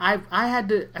had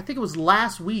to, I think it was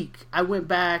last week, I went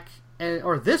back,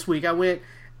 or this week, I went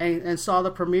and saw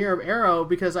the premiere of Arrow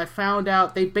because I found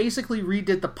out they basically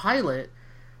redid the pilot,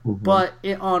 but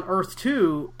on Earth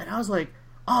 2, and I was like,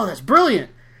 oh, that's brilliant.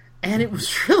 And it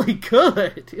was really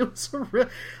good. It was it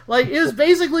was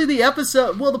basically the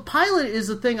episode. Well, the pilot is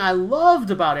the thing I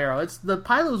loved about Arrow. The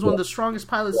pilot was one of the strongest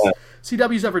pilots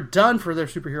CW's ever done for their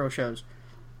superhero shows.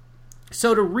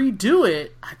 So to redo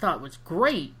it, I thought was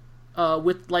great,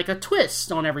 with like a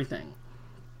twist on everything.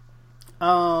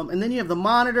 And then you have the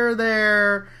Monitor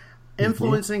there,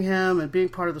 influencing him and being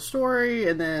part of the story,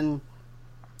 and then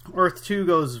Earth 2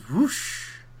 goes whoosh.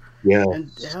 Yeah,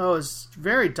 and it was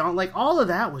very daunting. Like all of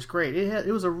that was great.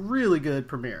 It was a really good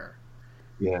premiere.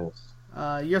 Yes.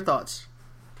 Your thoughts?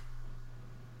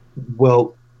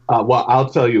 Well, I'll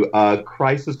tell you.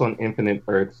 Crisis on Infinite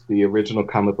Earths, the original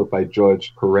comic book by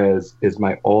George Perez, is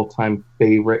my all-time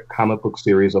favorite comic book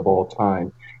series of all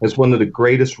time. It's one of the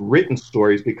greatest written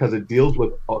stories because it deals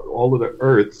with all of the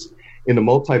Earths in the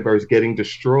multiverse getting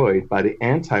destroyed by the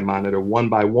Anti-Monitor one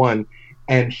by one,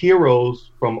 and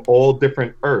heroes from all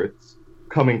different Earths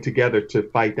coming together to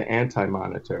fight the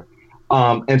Anti-Monitor.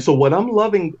 And so what I'm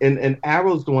loving, and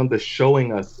Arrow's the one that's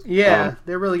showing us... Yeah,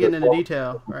 they're really getting into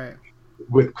detail, right.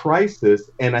 with Crisis,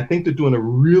 and I think they're doing a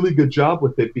really good job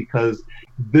with it because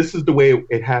this is the way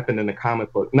it happened in the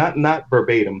comic book. Not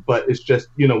verbatim, but it's just,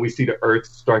 we see the Earth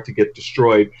start to get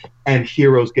destroyed and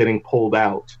heroes getting pulled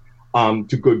out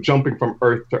to go jumping from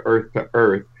Earth to Earth to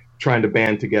Earth, trying to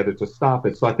band together to stop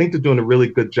it. So I think they're doing a really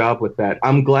good job with that.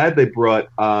 I'm glad they brought,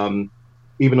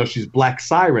 even though she's Black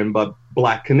Siren, but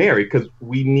Black Canary, because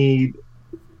we need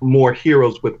more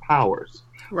heroes with powers.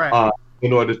 Right.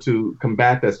 In order to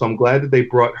combat that. So I'm glad that they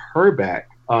brought her back.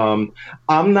 I'm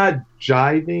not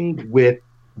jiving with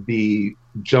the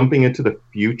jumping into the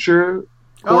future.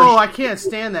 Oh, I can't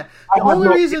stand that. The only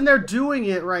reason they're doing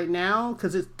it right now,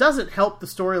 because it doesn't help the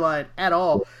storyline at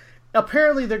all.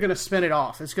 Apparently they're going to spin it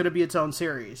off. It's going to be its own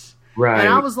series. Right. And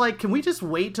I was like, can we just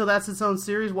wait till that's its own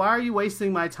series? Why are you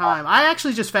wasting my time? I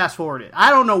actually just fast forwarded. I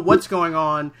don't know what's going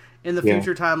on in the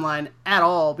future timeline at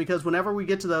all, because whenever we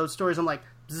get to those stories, I'm like,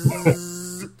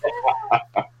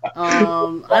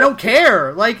 I don't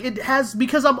care. Like, it has,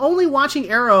 because I'm only watching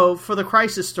Arrow for the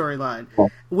Crisis storyline,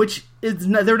 which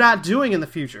they're not doing in the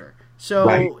future.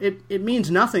 So it means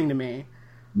nothing to me.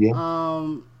 Yeah.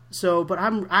 But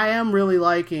I am really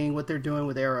liking what they're doing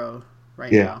with Arrow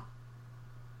right now.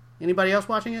 Anybody else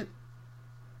watching it?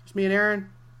 Just me and Aaron?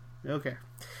 Okay.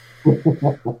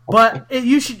 But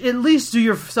you should at least do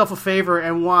yourself a favor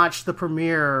and watch the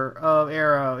premiere of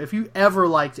Arrow. If you ever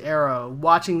liked Arrow,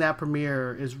 watching that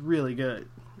premiere is really good.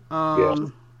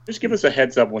 Just give us a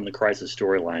heads up when the Crisis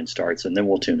storyline starts, and then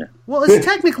we'll tune in. Well, it's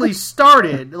technically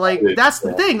started. Like, that's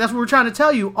the thing. That's what we're trying to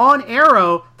tell you. On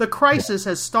Arrow, the Crisis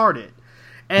has started.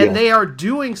 And they are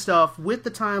doing stuff with the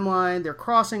timeline. They're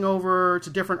crossing over to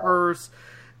different Earths.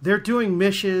 They're doing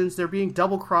missions. They're being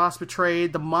double-crossed,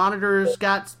 betrayed. The Monitor's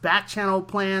got back-channel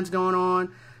plans going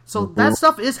on. So that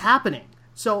stuff is happening.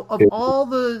 So of all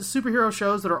the superhero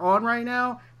shows that are on right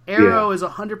now, Arrow is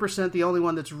 100% the only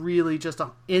one that's really just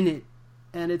in it.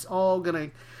 And it's all gonna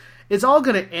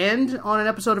end on an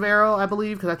episode of Arrow, I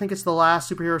believe, because I think it's the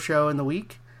last superhero show in the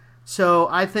week. So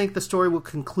I think the story will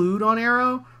conclude on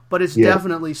Arrow, but it's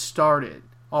definitely started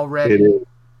already. It is.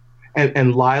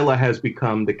 And Lila has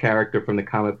become the character from the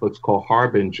comic books called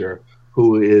Harbinger,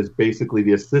 who is basically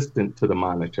the assistant to the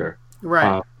Monitor.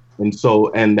 Right.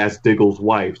 And that's Diggle's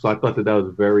wife. So I thought that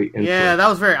was very interesting. Yeah, that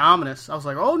was very ominous. I was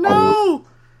like, oh no!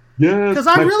 Yeah. Because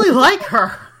I really like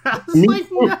her. I was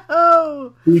like,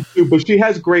 no! Me too, but she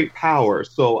has great power.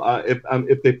 So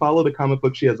if they follow the comic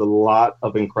book, she has a lot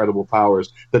of incredible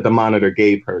powers that the Monitor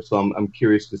gave her. So I'm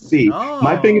curious to see. Oh.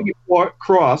 My finger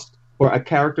crossed for a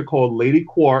character called Lady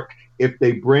Quark. If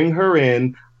they bring her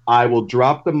in, I will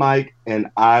drop the mic and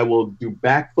I will do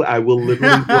backflip. I will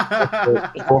literally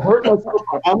or hurt myself.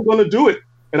 I'm going to do it,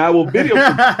 and I will video.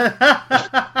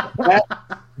 That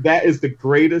is the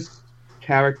greatest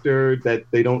character that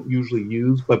they don't usually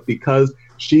use, but because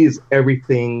she is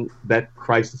everything that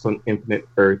Crisis on Infinite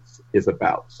Earths is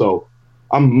about. So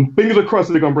I'm fingers are crossed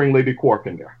that they're going to bring Lady Quark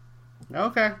in there.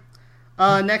 Okay.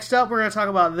 Next up, we're going to talk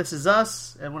about This Is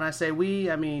Us. And when I say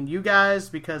we, I mean you guys,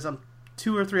 because I'm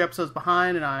 2 or 3 episodes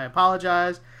behind, and I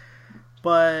apologize.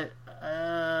 But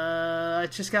I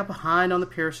just got behind on the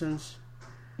Pearsons.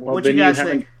 Well, what do you guys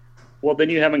think? Well,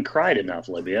 then you haven't cried enough,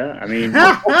 Libya. I mean,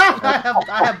 I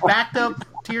have backed up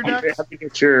tear ducts. You have to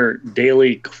get your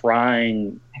daily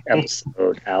crying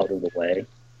episode out of the way.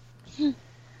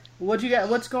 What you got?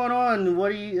 What's going on?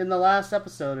 What are you in the last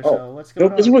episode or so? What's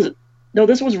going on?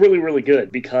 This was really, really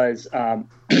good because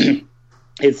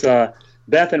it's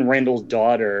Beth and Randall's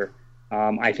daughter.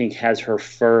 I think has her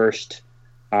first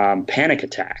panic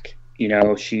attack. You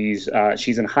know, she's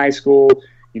in high school.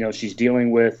 You know, she's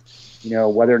dealing with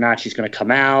whether or not she's going to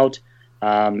come out.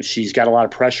 She's got a lot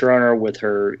of pressure on her with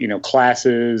her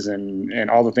classes and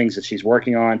all the things that she's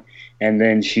working on, and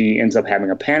then she ends up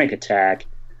having a panic attack.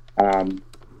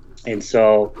 And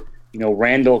so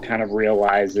Randall kind of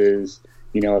realizes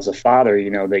as a father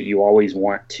that you always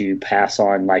want to pass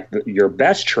on your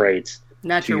best traits,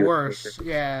 not your worst.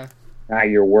 Yeah. Not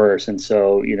your worst. And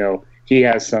so, he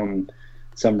has some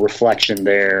reflection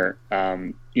there,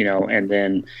 and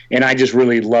I just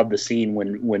really love the scene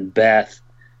when Beth,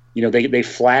 they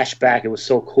flash back. It was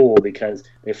so cool because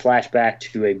they flash back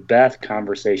to a Beth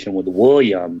conversation with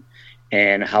William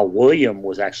and how William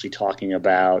was actually talking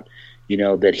about,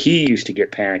 that he used to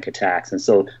get panic attacks. And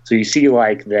so you see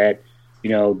that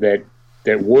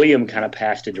William kind of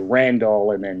passed it to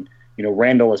Randall, and then,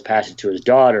 Randall has passed it to his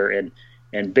daughter.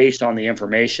 And based on the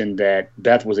information that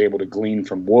Beth was able to glean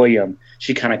from William,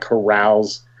 she kind of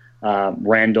corrals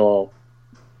Randall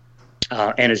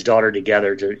and his daughter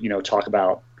together to, talk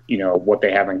about, what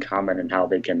they have in common and how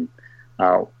they can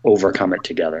overcome it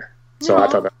together. So I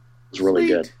thought that was really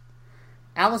good.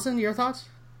 Allison, your thoughts?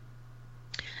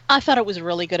 I thought it was a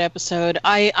really good episode.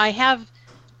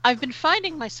 I've been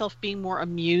finding myself being more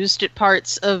amused at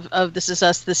parts of This Is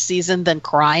Us this season than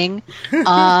crying.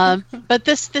 But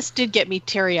this did get me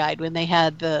teary-eyed when they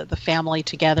had the family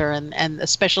together, and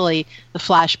especially the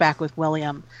flashback with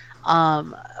William.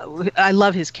 I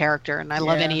love his character, and I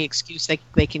love any excuse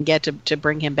they can get to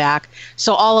bring him back.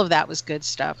 So all of that was good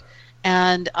stuff.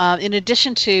 And in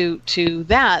addition to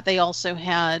that, they also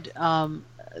had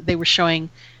they were showing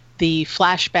the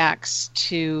flashbacks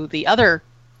to the other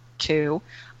two,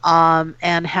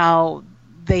 and how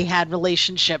they had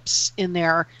relationships in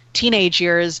their teenage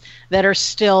years that are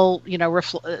still,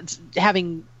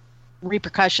 having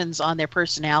repercussions on their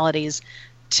personalities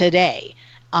today.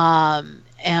 That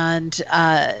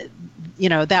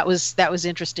was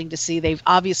interesting to see. They've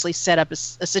obviously set up a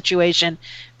situation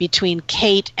between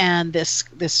Kate and this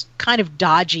kind of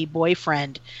dodgy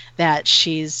boyfriend that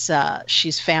she's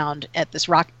found at this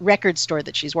record store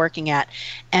that she's working at,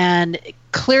 and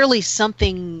clearly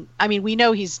something. I mean, we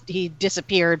know he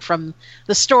disappeared from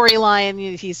the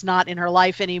storyline. He's not in her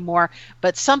life anymore,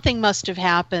 but something must have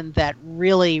happened that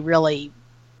really, really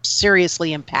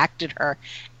seriously impacted her,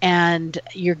 and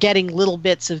you're getting little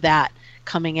bits of that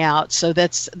coming out, so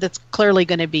that's clearly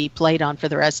going to be played on for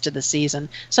the rest of the season.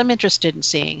 So I'm interested in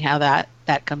seeing how that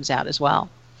comes out as well.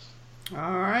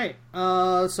 All right,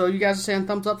 so you guys are saying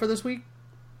thumbs up for this week?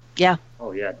 Yeah.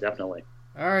 Oh yeah, definitely.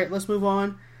 All right, let's move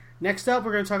on. Next up,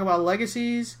 we're going to talk about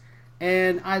Legacies,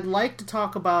 and I'd like to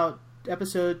talk about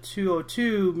episode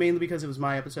 202 mainly because it was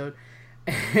my episode.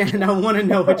 And I want to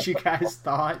know what you guys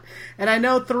thought. And I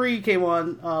know 3 came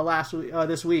on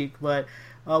this week, but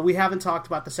we haven't talked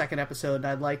about the second episode, and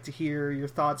I'd like to hear your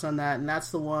thoughts on that. And that's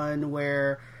the one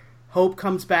where Hope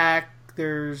comes back.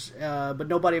 But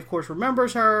nobody, of course,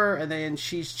 remembers her, and then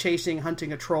she's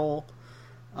hunting a troll.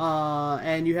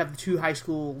 And you have the 2 high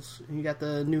schools, and you got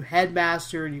the new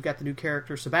headmaster, and you got the new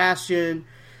character Sebastian.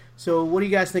 So, what do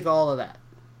you guys think of all of that?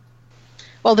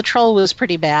 Well, the troll was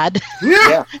pretty bad.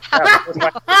 Yeah.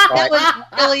 That was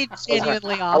really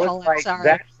genuinely awful. I'm sorry.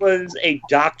 That was a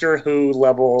Doctor Who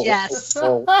level. Yes.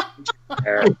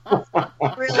 Really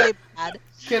bad.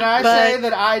 Can I say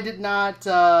that I did not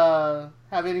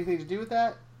have anything to do with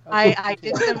that? I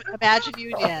didn't imagine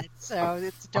you did, so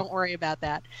don't worry about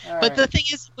that. But the thing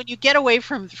is, when you get away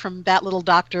from that little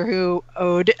Doctor Who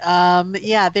ode,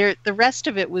 the rest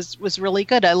of it was really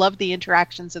good. I love the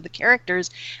interactions of the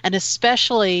characters, and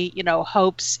especially,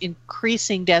 Hope's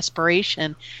increasing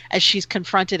desperation as she's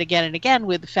confronted again and again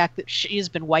with the fact that she has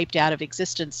been wiped out of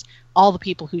existence. All the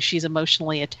people who she's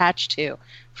emotionally attached to,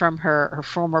 from her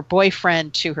former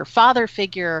boyfriend to her father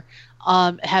figure,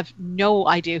 have no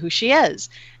idea who she is.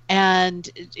 And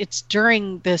it's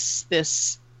during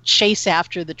this chase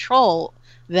after the troll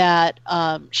that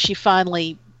she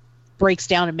finally breaks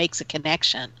down and makes a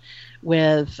connection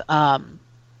with how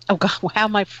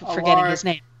am I forgetting his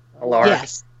name? Alaric.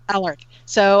 Yes, Alaric.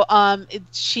 So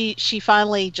she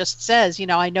finally just says,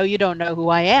 I know you don't know who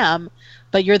I am,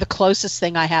 but you're the closest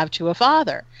thing I have to a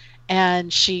father.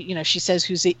 And she says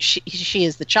who she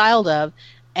is the child of.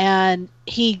 And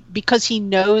because he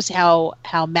knows how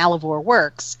Malivore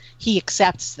works, he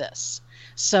accepts this.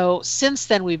 So since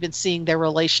then, we've been seeing their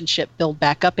relationship build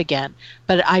back up again.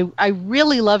 But I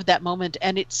really loved that moment,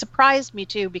 and it surprised me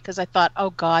too, because I thought,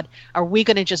 oh God, are we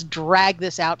going to just drag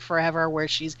this out forever, where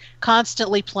she's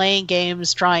constantly playing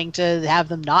games, trying to have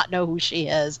them not know who she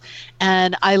is?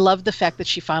 And I love the fact that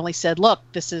she finally said, look,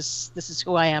 this is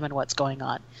who I am and what's going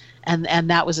on, and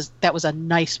that was a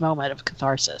nice moment of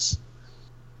catharsis.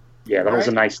 Yeah, that was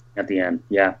a nice thing at the end.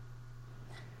 Yeah.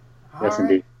 Yes,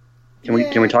 indeed. Can we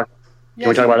talk? Can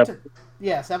we talk about it?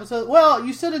 Yes, episode. Well,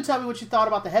 you still didn't tell me what you thought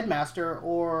about the headmaster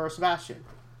or Sebastian.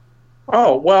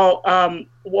 Oh well,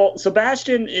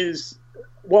 Sebastian is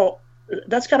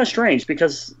that's kind of strange,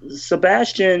 because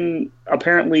Sebastian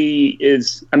apparently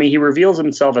is. I mean, he reveals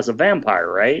himself as a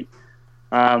vampire, right?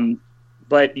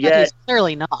 But yet he's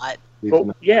clearly not.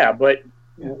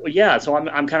 Yeah, so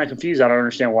I'm kind of confused. I don't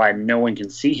understand why no one can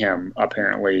see him,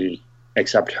 apparently,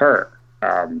 except her.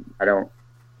 I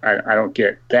don't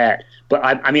get that. But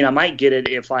I mean, I might get it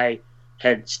if I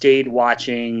had stayed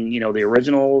watching, the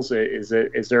originals. Is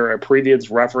there a previous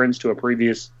reference to a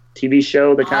previous TV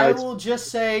show that kind of? I will just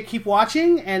say keep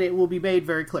watching, and it will be made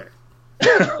very clear.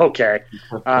 Okay.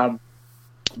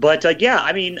 But yeah,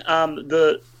 I mean,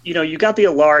 you got the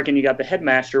Alaric and you got the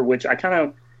headmaster, which I kind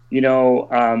of.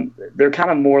 They're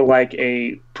kind of more like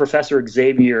a Professor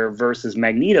Xavier versus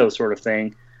Magneto sort of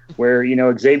thing, where,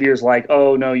 Xavier's like,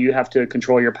 oh, no, you have to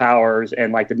control your powers,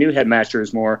 and like the new headmaster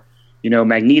is more,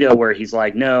 Magneto, where he's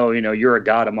like, no, you're a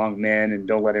god among men, and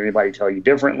don't let anybody tell you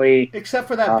differently. Except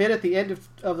for that bit at the end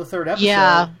of the third episode.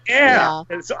 Yeah.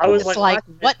 And so I was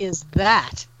what is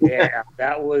that? Yeah,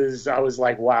 I was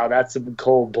like, wow, that's some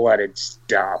cold-blooded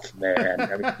stuff, man.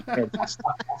 I mean, you can't just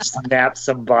snap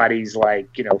somebody's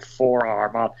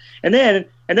forearm off. And then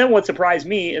what surprised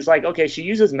me is okay, she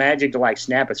uses magic to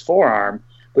snap his forearm.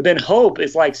 But then Hope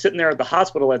is sitting there at the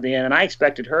hospital at the end, and I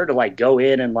expected her to go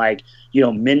in and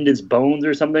mend his bones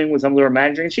or something with some of her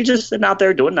magic. And she's just sitting out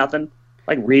there doing nothing,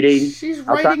 reading. She's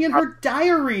writing in her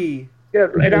diary. Yeah,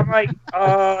 and I'm like,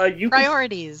 you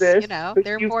priorities, they're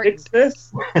important. Fix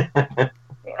this?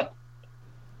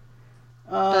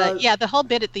 The whole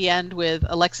bit at the end with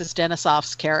Alexis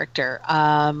Denisov's character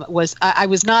was I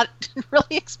was not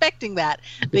really expecting that.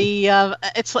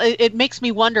 It makes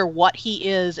me wonder what he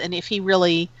is and if he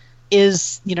really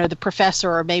is, the professor,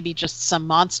 or maybe just some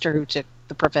monster who took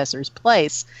the professor's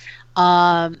place.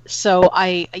 So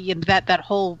that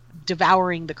whole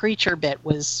devouring the creature bit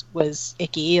was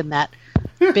icky, and that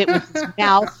bit with his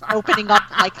mouth opening up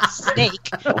like a snake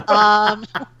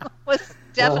was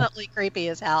definitely creepy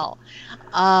as hell.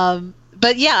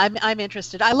 But yeah, I'm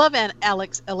interested. I love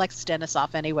Alexis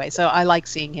Denisov anyway, so I like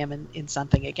seeing him in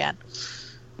something again.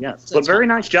 Yes, so but very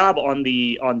nice job on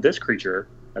this creature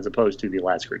as opposed to the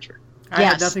last creature. I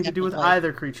had nothing to do with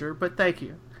either creature, but thank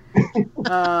you.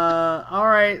 All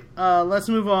right, let's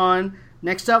move on.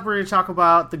 Next up, we're going to talk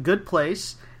about The Good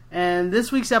Place. And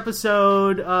this week's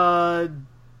episode,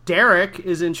 Derek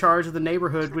is in charge of the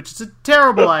neighborhood, which is a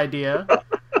terrible idea.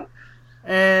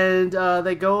 And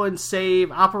they go and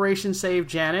Operation Save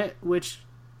Janet, which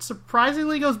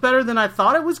surprisingly goes better than I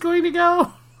thought it was going to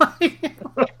go.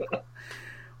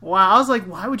 Wow, I was like,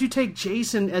 why would you take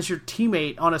Jason as your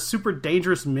teammate on a super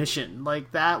dangerous mission?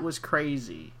 That was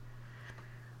crazy.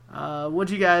 What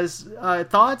do you guys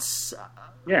thoughts?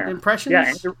 Yeah, impressions?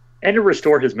 Yeah, and to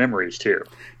restore his memories too.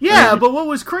 Yeah, but what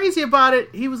was crazy about it?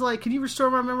 He was like, "Can you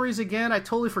restore my memories again? I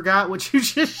totally forgot what you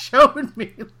just showed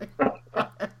me."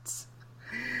 What?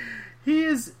 He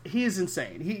is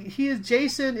insane.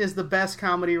 Jason is the best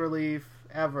comedy relief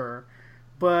ever,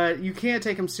 but you can't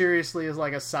take him seriously as a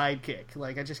sidekick.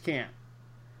 I just can't.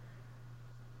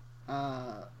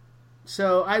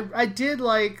 So I did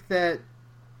like that.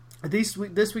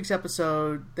 This week's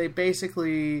episode, they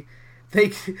basically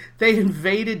they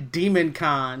invaded Demon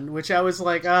Con, which I was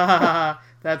like,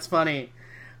 that's funny.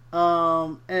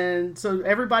 And so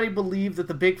everybody believed that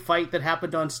the big fight that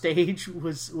happened on stage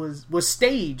was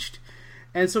staged.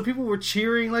 And so people were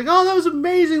cheering oh, that was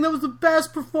amazing. That was the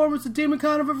best performance of Demon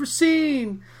Con I've ever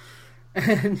seen.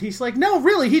 And he's like, no,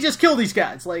 really, he just killed these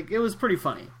guys. It was pretty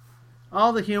funny.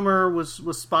 All the humor was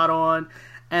spot on.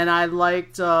 And I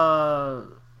liked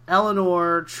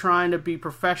Eleanor trying to be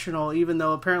professional, even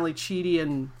though apparently Chidi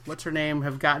and what's her name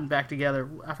have gotten back together.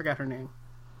 I forgot her name.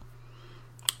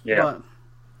 Yeah. But,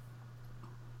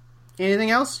 anything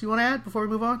else you want to add before we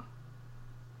move on?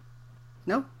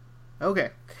 No?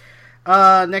 Okay.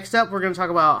 Next up, we're going to talk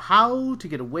about how to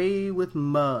get away with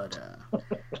murder.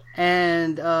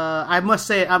 And I must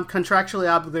say, I'm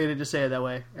contractually obligated to say it that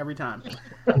way every time.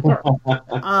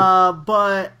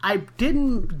 But I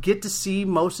didn't get to see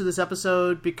most of this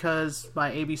episode because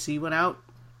my ABC went out.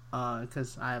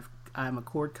 Because I'm a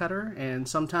cord cutter, and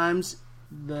sometimes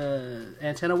the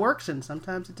antenna works, and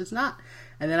sometimes it does not.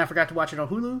 And then I forgot to watch it on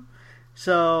Hulu.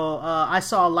 So I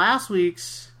saw last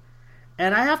week's.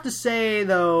 And I have to say,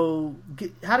 though,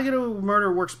 How to Get Away with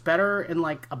Murder works better in,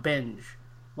 a binge.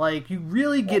 You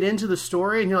really get into the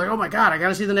story, and you're like, oh my god, I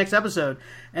gotta see the next episode.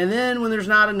 And then when there's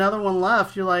not another one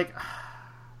left, you're like,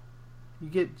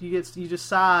 you just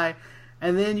sigh,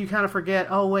 and then you kind of forget,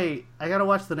 oh wait, I gotta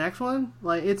watch the next one?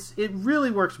 It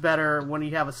really works better when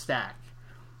you have a stack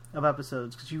of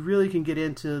episodes, because you really can get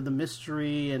into the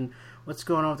mystery and what's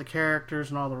going on with the characters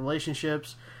and all the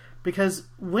relationships. Because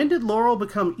when did Laurel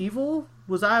become evil?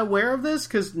 Was I aware of this?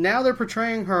 Because now they're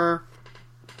portraying her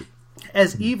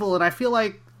as evil, and I feel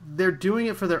like they're doing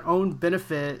it for their own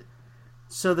benefit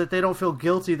so that they don't feel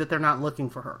guilty that they're not looking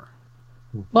for her.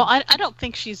 Well, I don't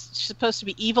think she's supposed to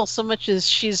be evil so much as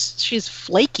she's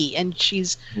flaky, and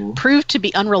she's proved to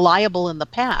be unreliable in the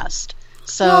past.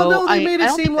 So they made it I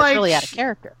don't seem think that's like really out of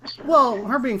character. Well,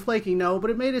 her being flaky, no, but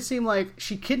it made it seem like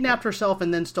she kidnapped herself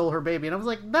and then stole her baby. And I was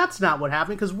like, that's not what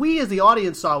happened, because we as the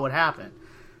audience saw what happened.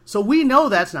 So we know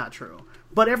that's not true.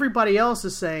 But everybody else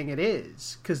is saying it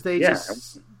is, because they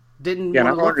just didn't. Yeah, and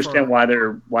I don't understand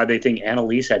why they think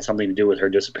Annalise had something to do with her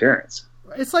disappearance.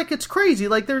 It's crazy.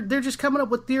 They're just coming up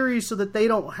with theories so that they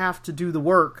don't have to do the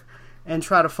work and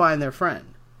try to find their friend.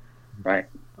 Right.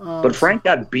 But Frank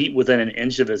got beat within an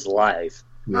inch of his life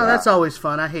Oh, that's always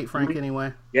fun. I hate Frank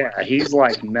anyway. Yeah, he's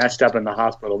like messed up in the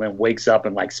hospital, then wakes up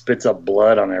and like spits up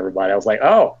blood on everybody. I was like,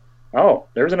 oh,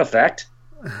 there's an effect.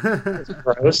 That's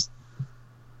gross.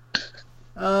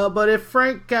 But if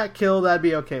Frank got killed, I'd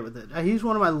be okay with it. He's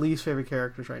one of my least favorite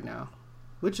characters right now,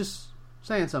 which is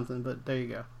saying something, but there you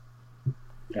go.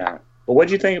 Yeah. But what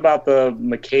do you think about the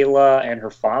Michaela and her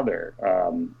father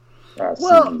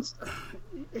scenes?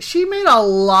 She made a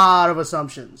lot of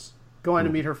assumptions going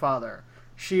to meet her father.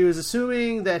 She was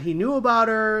assuming that he knew about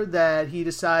her, that he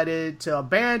decided to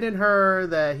abandon her,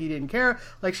 that he didn't care.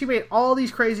 Like, she made all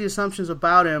these crazy assumptions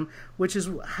about him, which is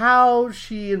how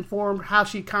she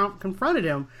confronted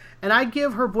him. And I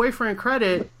give her boyfriend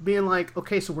credit, being like,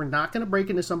 okay, so we're not going to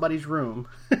break into somebody's room.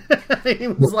 He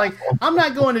was like, I'm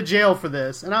not going to jail for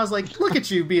this. And I was like, look at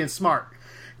you being smart.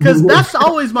 Because that's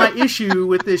always my issue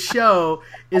with this show,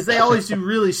 is they always do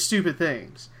really stupid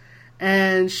things.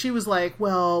 And she was like,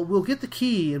 well, we'll get the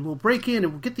key and we'll break in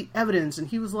and we'll get the evidence. And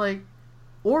he was like,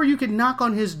 or you could knock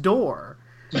on his door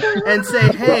and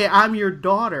say, hey, I'm your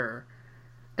daughter.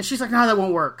 And she's like, no, that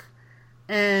won't work.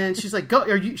 And she's like,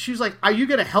 she was like, are you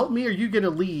going to help me or are you going to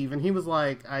leave? And he was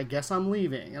like, I guess I'm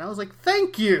leaving. And I was like,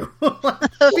 thank you.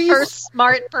 The first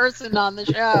smart person on the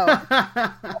show.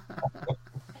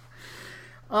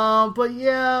 But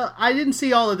yeah, I didn't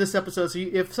see all of this episode. So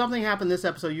if something happened this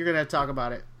episode, you're going to have to talk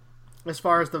about it. As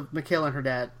far as the Michaela and her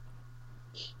dad.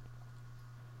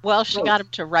 Well, she got him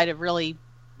to write a really...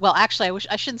 Well, actually,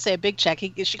 I shouldn't say a big check.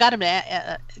 She got him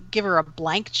to give her a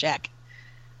blank check.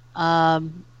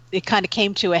 It kind of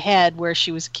came to a head where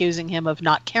she was accusing him of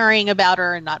not caring about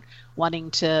her and not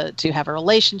wanting to have a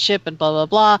relationship and blah,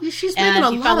 blah, blah. She's making a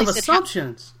lot of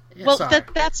assumptions. Well,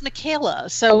 that's Michaela.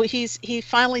 So he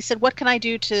finally said, what can I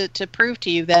do to prove to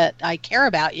you that I care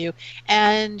about you?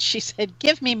 And she said,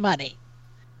 give me money.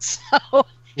 So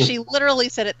she literally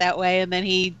said it that way, and then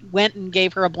he went and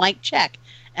gave her a blank check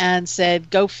and said,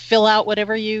 go fill out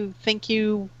whatever you think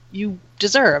you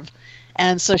deserve.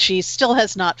 And so she still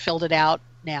has not filled it out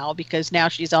now, because now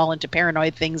she's all into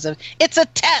paranoid things of, it's a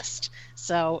test!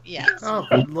 So, yeah. Oh,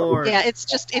 good Lord. Yeah, it's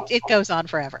just, it goes on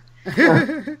forever.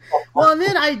 Well, and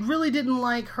then I really didn't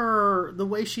like the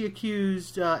way she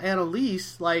accused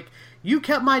Annalise, like, you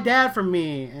kept my dad from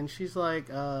me. And she's like,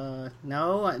 no,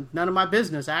 none of my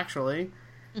business, actually.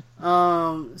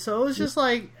 So it was just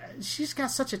like, she's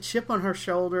got such a chip on her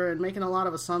shoulder and making a lot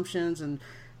of assumptions, and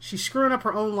she's screwing up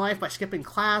her own life by skipping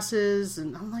classes,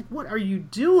 and I'm like, what are you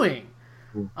doing?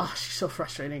 Oh, she's so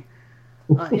frustrating.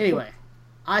 Anyway,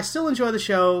 I still enjoy the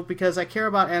show because I care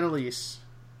about Annalise.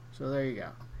 So there you go.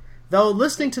 Though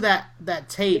listening to that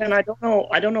tape, and I don't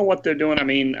know what they're doing. I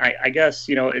mean, I guess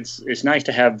it's nice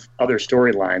to have other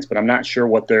storylines, but I'm not sure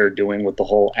what they're doing with the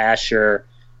whole Asher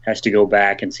has to go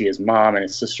back and see his mom and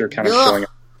his sister kind of showing up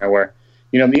nowhere.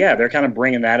 They're kind of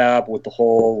bringing that up with the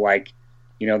whole, like,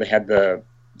 they had the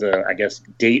I guess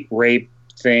date rape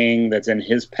thing that's in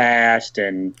his past.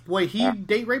 And wait, he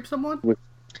date raped someone?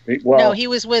 No, he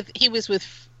was with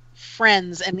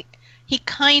friends, and he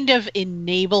kind of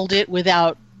enabled it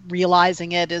without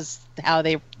realizing it is how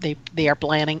they are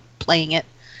playing it,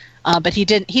 but he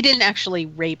didn't actually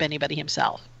rape anybody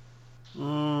himself.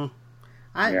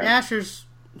 Asher's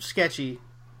sketchy.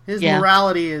 His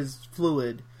morality is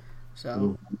fluid.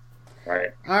 So,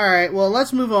 right. All right. Well,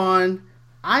 let's move on.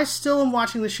 I still am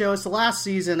watching the show. It's the last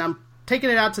season. I'm taking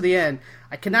it out to the end.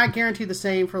 I cannot guarantee the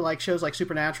same for like shows like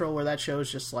Supernatural, where that show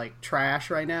is just like trash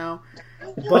right now.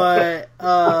 But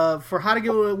for How to Get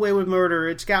Away with Murder,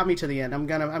 it's got me to the end. I'm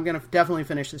gonna definitely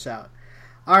finish this out.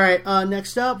 All right.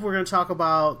 Next up, we're gonna talk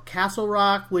about Castle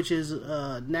Rock, which is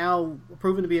now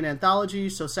proven to be an anthology.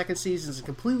 So second season is a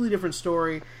completely different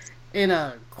story in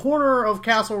a corner of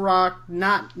Castle Rock,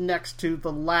 not next to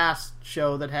the last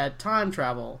show that had time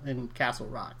travel in Castle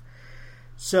Rock.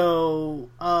 So,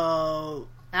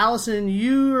 Allison,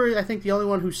 you are, I think, the only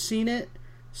one who's seen it.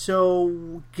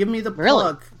 So, give me the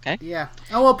plug. Okay. Yeah.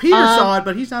 Oh, well, Peter saw it,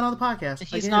 but he's not on the podcast.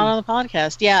 He's not on the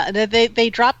podcast. Yeah, they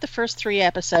dropped the first 3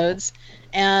 episodes,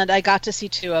 and I got to see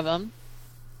 2 of them.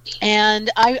 And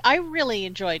I really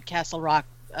enjoyed Castle Rock,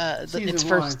 its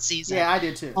first season. Yeah, I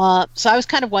did too. So I was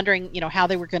kind of wondering, how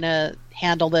they were going to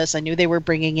handle this. I knew they were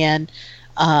bringing in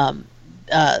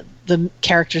the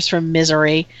characters from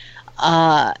Misery.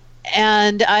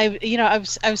 And I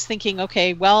was thinking,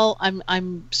 okay, well,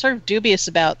 I'm sort of dubious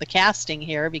about the casting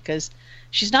here because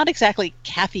she's not exactly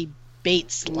Kathy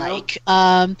Bates like.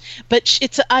 Nope. But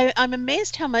I'm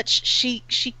amazed how much she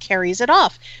carries it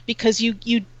off, because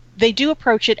they do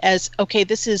approach it as, okay,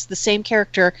 this is the same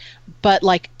character, but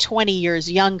like 20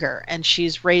 years younger, and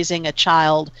she's raising a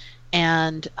child,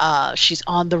 and she's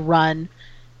on the run.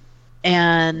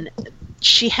 and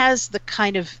she has the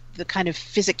kind of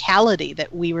physicality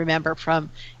that we remember from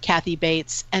Kathy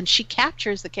Bates, and she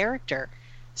captures the character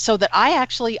so that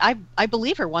I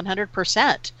believe her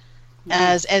 100%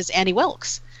 as Annie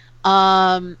Wilkes.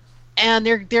 And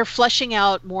they're fleshing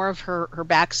out more of her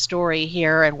backstory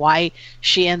here and why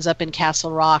she ends up in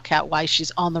Castle Rock, why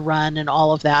she's on the run and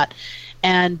all of that,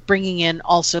 and bringing in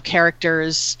also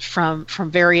characters from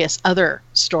various other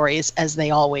stories, as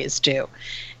they always do.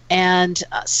 And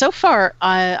so far,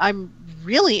 I'm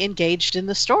really engaged in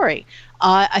the story.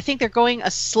 I think they're going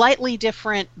a slightly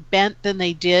different bent than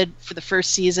they did for the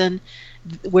first season,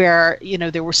 where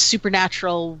there were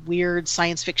supernatural, weird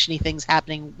science fiction-y things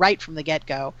happening right from the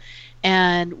get-go.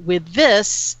 And with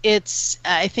this, it's,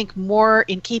 I think, more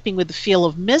in keeping with the feel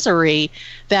of Misery,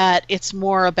 that it's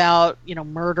more about,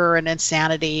 murder and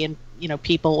insanity and,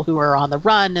 people who are on the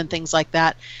run and things like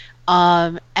that.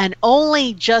 And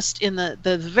only just in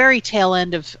the very tail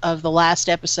end of the last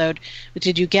episode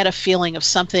did you get a feeling of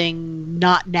something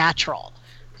not natural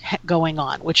going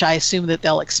on, which I assume that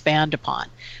they'll expand upon.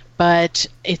 But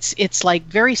it's like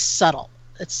very subtle.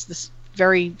 It's this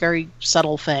very, very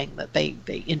subtle thing that they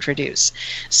introduce.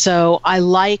 So I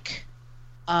like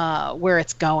where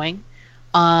it's going.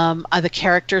 The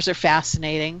characters are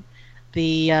fascinating.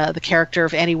 The character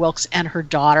of Annie Wilkes and her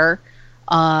daughter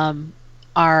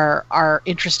are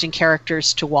interesting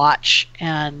characters to watch,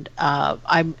 and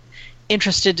I'm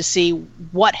interested to see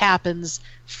what happens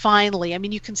finally. I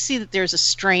mean, you can see that there's a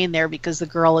strain there because the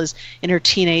girl is in her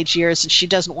teenage years and she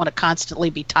doesn't want to constantly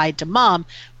be tied to mom,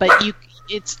 but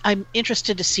I'm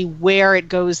interested to see where it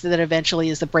goes that eventually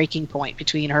is the breaking point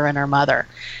between her and her mother.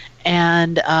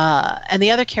 And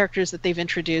the other characters that they've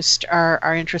introduced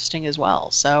are interesting as well.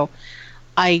 So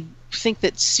I think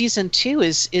that season 2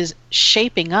 is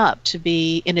shaping up to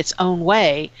be, in its own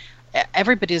way,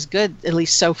 everybody's good, at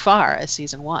least so far, as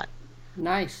season 1.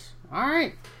 Nice. All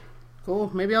right.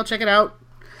 Cool. Maybe I'll check it out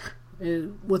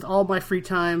with all my free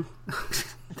time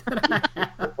that I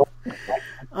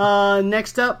have.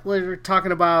 Next up, we're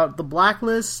talking about The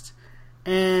Blacklist.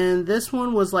 And this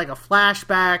one was like a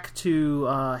flashback to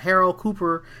Harold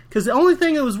Cooper. Because the only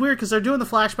thing that was weird, because they're doing the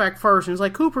flashback first, and it's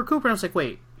like, Cooper. And I was like,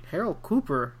 wait, Harold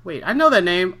Cooper? Wait, I know that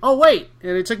name. Oh, wait.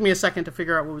 And it took me a second to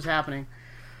figure out what was happening.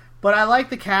 But I like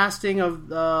the casting of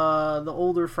the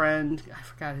older friend. I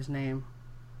forgot his name.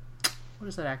 What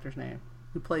is that actor's name?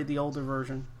 Who played the older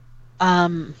version? Yeah,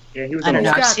 he was. I don't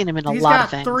know. I've seen him in a lot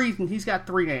of things. He's got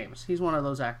 3 names. He's one of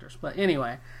those actors. But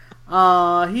anyway,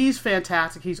 he's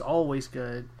fantastic. He's always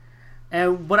good.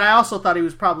 But I also thought he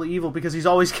was probably evil because he's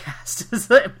always cast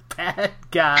as a bad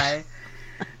guy.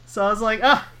 So I was like,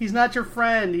 he's not your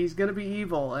friend. He's gonna be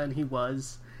evil, and he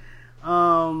was.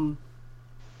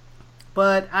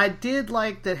 But I did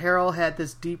like that Harold had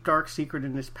this deep, dark secret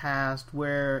in his past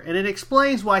and it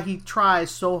explains why he tries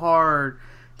so hard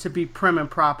to be prim and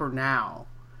proper now,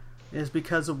 is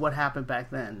because of what happened back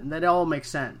then. And that all makes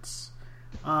sense.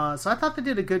 So I thought they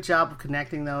did a good job of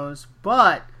connecting those.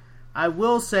 But I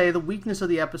will say the weakness of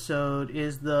the episode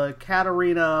is the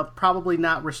Katerina, probably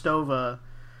not Rostova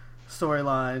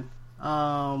storyline,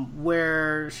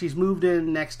 where she's moved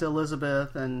in next to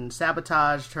Elizabeth and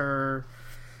sabotaged her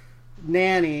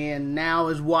nanny and now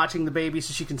is watching the baby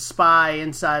so she can spy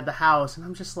inside the house. And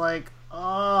I'm just like,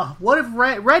 what if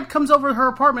Red comes over to her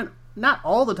apartment? Not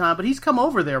all the time, but he's come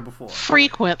over there before.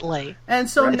 Frequently. And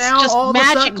so it's now just all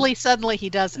magically suddenly he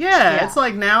doesn't. Yeah, it's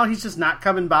like now he's just not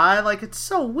coming by. Like, it's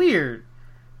so weird.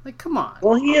 Like, come on.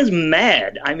 Well, he is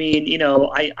mad. I mean,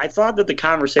 I thought that the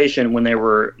conversation when they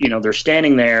were, they're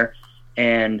standing there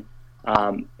and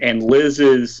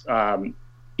Liz's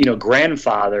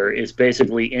grandfather is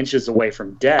basically inches away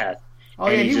from death. Oh,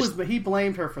 yeah, he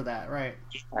blamed her for that, right?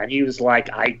 And he was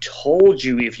like, I told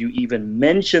you if you even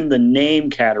mentioned the name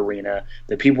Katerina,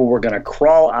 that people were going to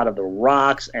crawl out of the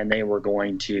rocks and they were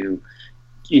going to,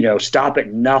 stop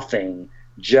at nothing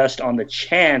just on the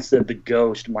chance that the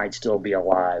ghost might still be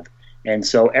alive. And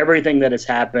so everything that has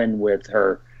happened with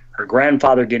her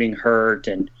grandfather getting hurt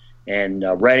and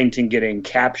Reddington getting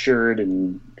captured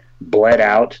and bled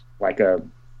out like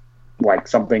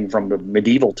something from the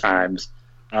medieval times,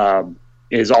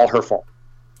 is all her fault.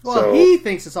 Well, he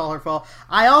thinks it's all her fault.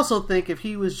 I also think if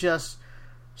he was just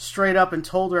straight up and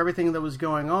told her everything that was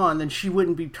going on, then she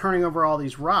wouldn't be turning over all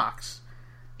these rocks.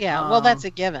 Yeah, well, that's a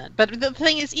given. But the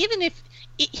thing is, even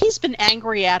he's been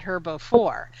angry at her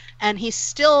before, and he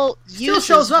still uses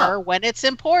shows her up when it's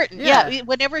important. Yeah,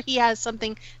 whenever he has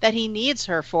something that he needs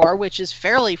her for, which is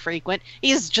fairly frequent,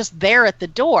 he's just there at the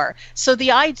door. So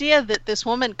the idea that this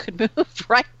woman could move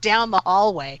right down the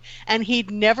hallway and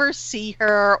he'd never see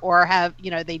her or have,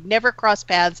 they'd never cross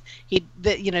paths, he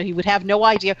would have no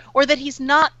idea, or that he's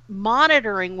not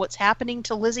monitoring what's happening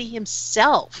to Lizzie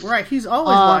himself. Right, he's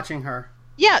always watching her.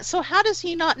 Yeah, so how does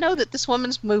he not know that this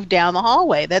woman's moved down the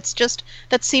hallway? That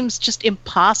seems just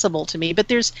impossible to me. But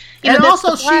there's, and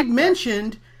also she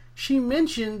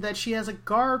mentioned that she has a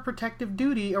guard protective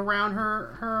duty around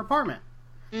her apartment,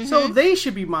 so they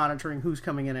should be monitoring who's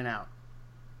coming in and out.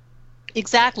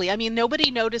 Exactly. I mean,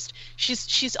 nobody noticed.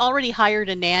 She's already hired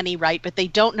a nanny, right? But they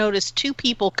don't notice two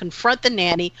people confront the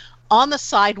nanny on the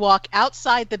sidewalk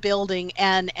outside the building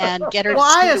and get her to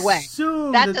scoot away.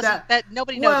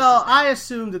 Nobody notices. Well, I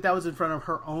assumed that was in front of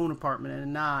her own apartment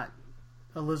and not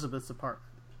Elizabeth's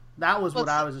apartment. That was what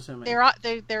I was assuming.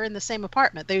 They're in the same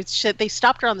apartment. They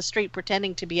stopped her on the street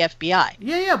pretending to be FBI.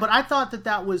 Yeah, but I thought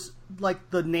that was like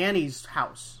the nanny's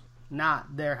house,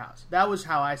 not their house. That was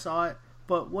how I saw it.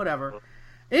 But whatever.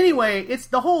 Anyway,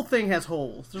 the whole thing has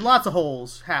holes. There's lots of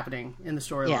holes happening in the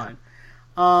storyline. Yeah.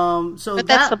 But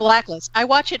that's the Blacklist. I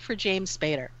watch it for James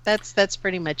Spader. That's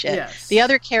pretty much it. Yes. The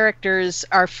other characters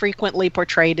are frequently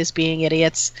portrayed as being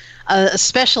idiots,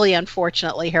 especially,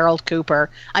 unfortunately, Harold Cooper.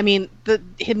 I mean,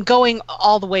 him going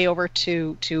all the way over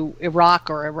to Iraq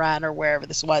or Iran or wherever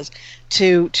this was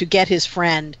to get his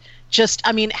friend. Just,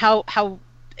 I mean, how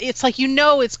it's like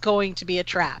it's going to be a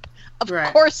trap. Of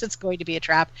course, it's going to be a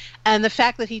trap, and the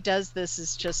fact that he does this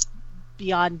is just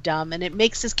beyond dumb, and it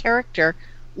makes his character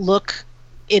look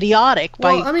idiotic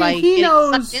by he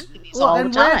knows sucked into these all the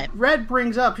time. Red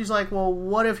brings up, he's like, well,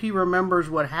 what if he remembers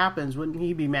what happens? Wouldn't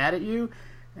he be mad at you?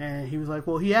 And he was like,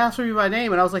 well, he asked for you by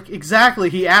name. And I was like, exactly,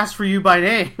 he asked for you by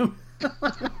name.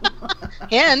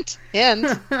 Hint.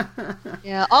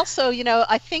 Yeah. Also,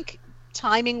 I think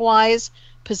timing wise,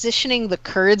 positioning the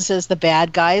Kurds as the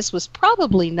bad guys was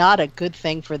probably not a good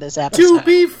thing for this episode. To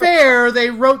be fair, they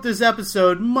wrote this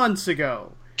episode months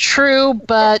ago. True,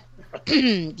 but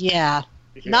yeah.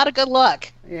 Not a good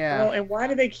look. Yeah. Well, and why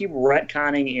do they keep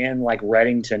retconning in like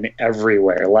Reddington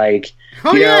everywhere? Like,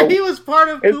 he was part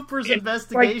of Cooper's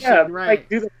investigation, right? Like,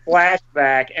 do the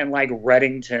flashback and like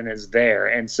Reddington is there,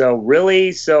 and so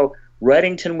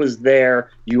Reddington was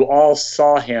there. You all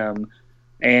saw him,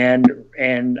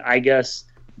 and I guess,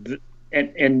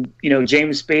 and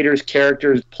James Spader's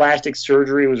character's plastic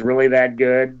surgery was really that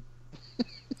good.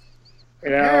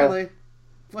 Apparently,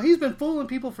 well, he's been fooling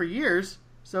people for years.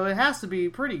 So it has to be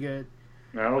pretty good.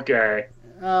 Okay.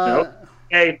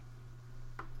 Okay.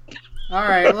 All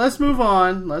right, let's move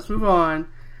on.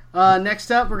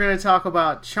 Next up, we're going to talk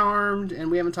about Charmed,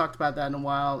 and we haven't talked about that in a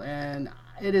while. And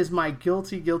it is my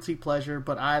guilty pleasure,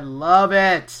 but I love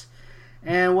it.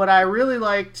 And what I really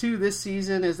like, too, this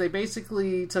season is they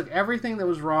basically took everything that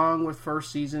was wrong with first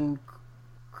season,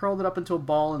 curled it up into a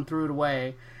ball, and threw it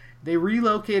away. They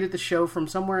relocated the show from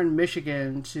somewhere in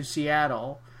Michigan to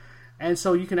Seattle. And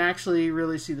so you can actually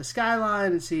really see the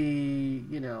skyline and see,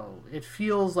 it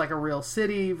feels like a real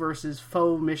city versus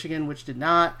faux Michigan, which did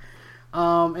not.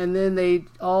 And then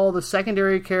all the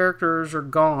secondary characters are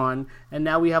gone, and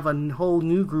now we have a whole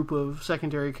new group of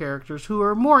secondary characters who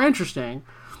are more interesting.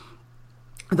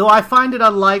 Though I find it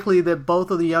unlikely that both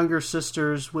of the younger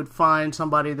sisters would find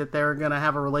somebody that they're going to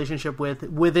have a relationship with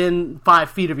within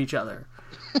 5 feet of each other.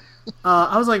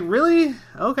 I was like, really?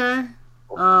 Okay.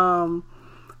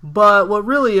 But what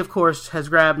really, of course, has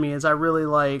grabbed me is I really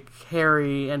like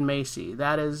Harry and Macy.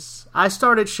 I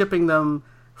started shipping them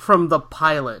from the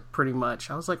pilot, pretty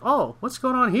much. I was like, oh, what's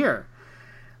going on here?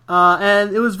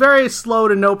 And it was very slow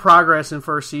to no progress in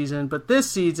first season, but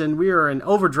this season we are in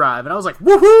overdrive, and I was like,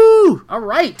 woohoo! All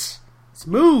right, let's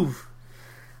move.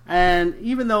 And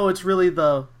even though it's really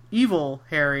the evil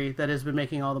Harry that has been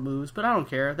making all the moves, but I don't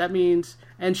care. That means,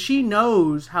 and she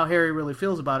knows how Harry really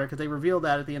feels about her because they revealed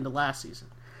that at the end of last season.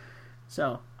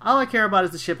 So, all I care about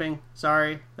is the shipping.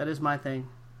 Sorry, that is my thing.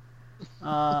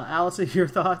 Allison, your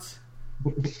thoughts?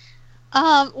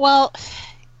 Well,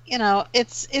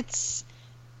 it's.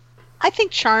 I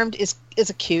think Charmed is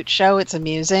a cute show. It's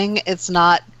amusing. It's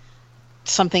not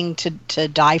something to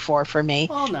die for me.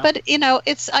 Well, no. But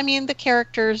the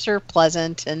characters are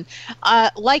pleasant, and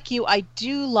like you, I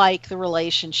do like the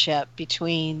relationship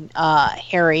between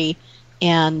Harry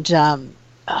and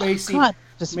Macy.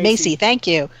 Macy, thank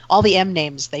you. All the M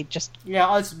names, they just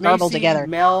it's garbled Macy, together.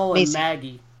 Mel, Macy. And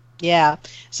Maggie. Yeah.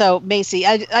 So Macy,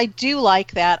 I do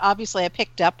like that. Obviously, I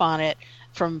picked up on it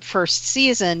first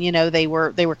season, they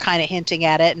were kind of hinting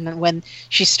at it. And then when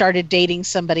she started dating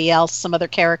somebody else, some other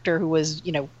character who was,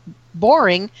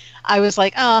 boring, I was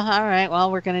like, oh, all right,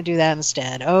 well, we're going to do that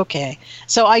instead. Okay.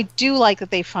 So I do like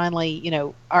that they finally,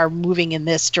 are moving in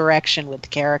this direction with the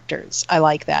characters. I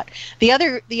like that. The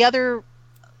other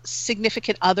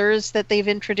significant others that they've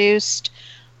introduced,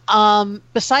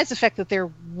 besides the fact that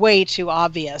they're way too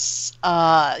obvious,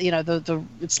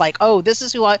 it's like, oh, this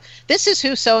is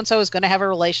who so-and-so is going to have a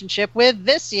relationship with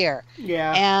this year.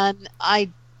 Yeah. And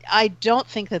I don't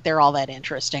think that they're all that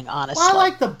interesting, honestly. Well, I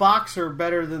like the boxer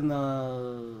better than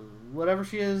the whatever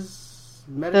she is,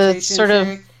 meditation the sort of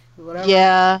chick, whatever.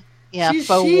 Yeah.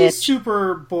 She's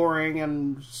super boring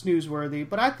and snoozeworthy.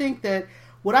 But I think that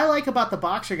what I like about the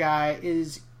boxer guy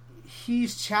is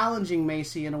he's challenging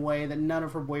Macy in a way that none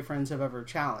of her boyfriends have ever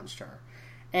challenged her.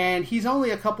 And he's only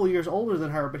a couple years older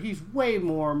than her, but he's way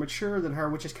more mature than her,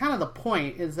 which is kind of the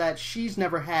point, is that she's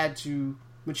never had to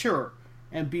mature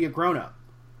and be a grown-up.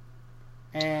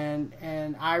 And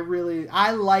I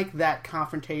like that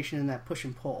confrontation and that push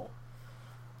and pull.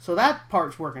 So that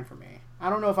part's working for me. I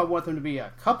don't know if I want them to be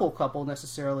a couple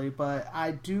necessarily, but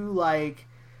I do like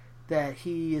that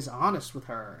he is honest with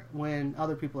her when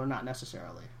other people are not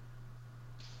necessarily.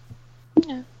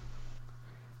 Yeah.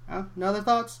 No other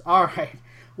thoughts? All right.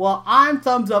 Well, I'm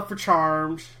thumbs up for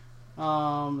Charmed.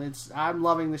 I'm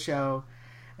loving the show.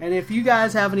 And if you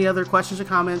guys have any other questions or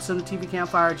comments, send to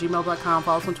tvcampfire@gmail.com.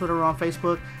 Follow us on Twitter or on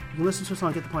Facebook. You can listen to us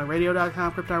on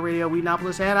getthepointradio.com, Krypton Radio,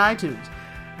 Whedonopolis, and iTunes.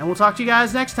 And we'll talk to you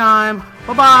guys next time.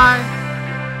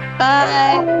 Bye-bye.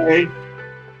 Bye. Bye.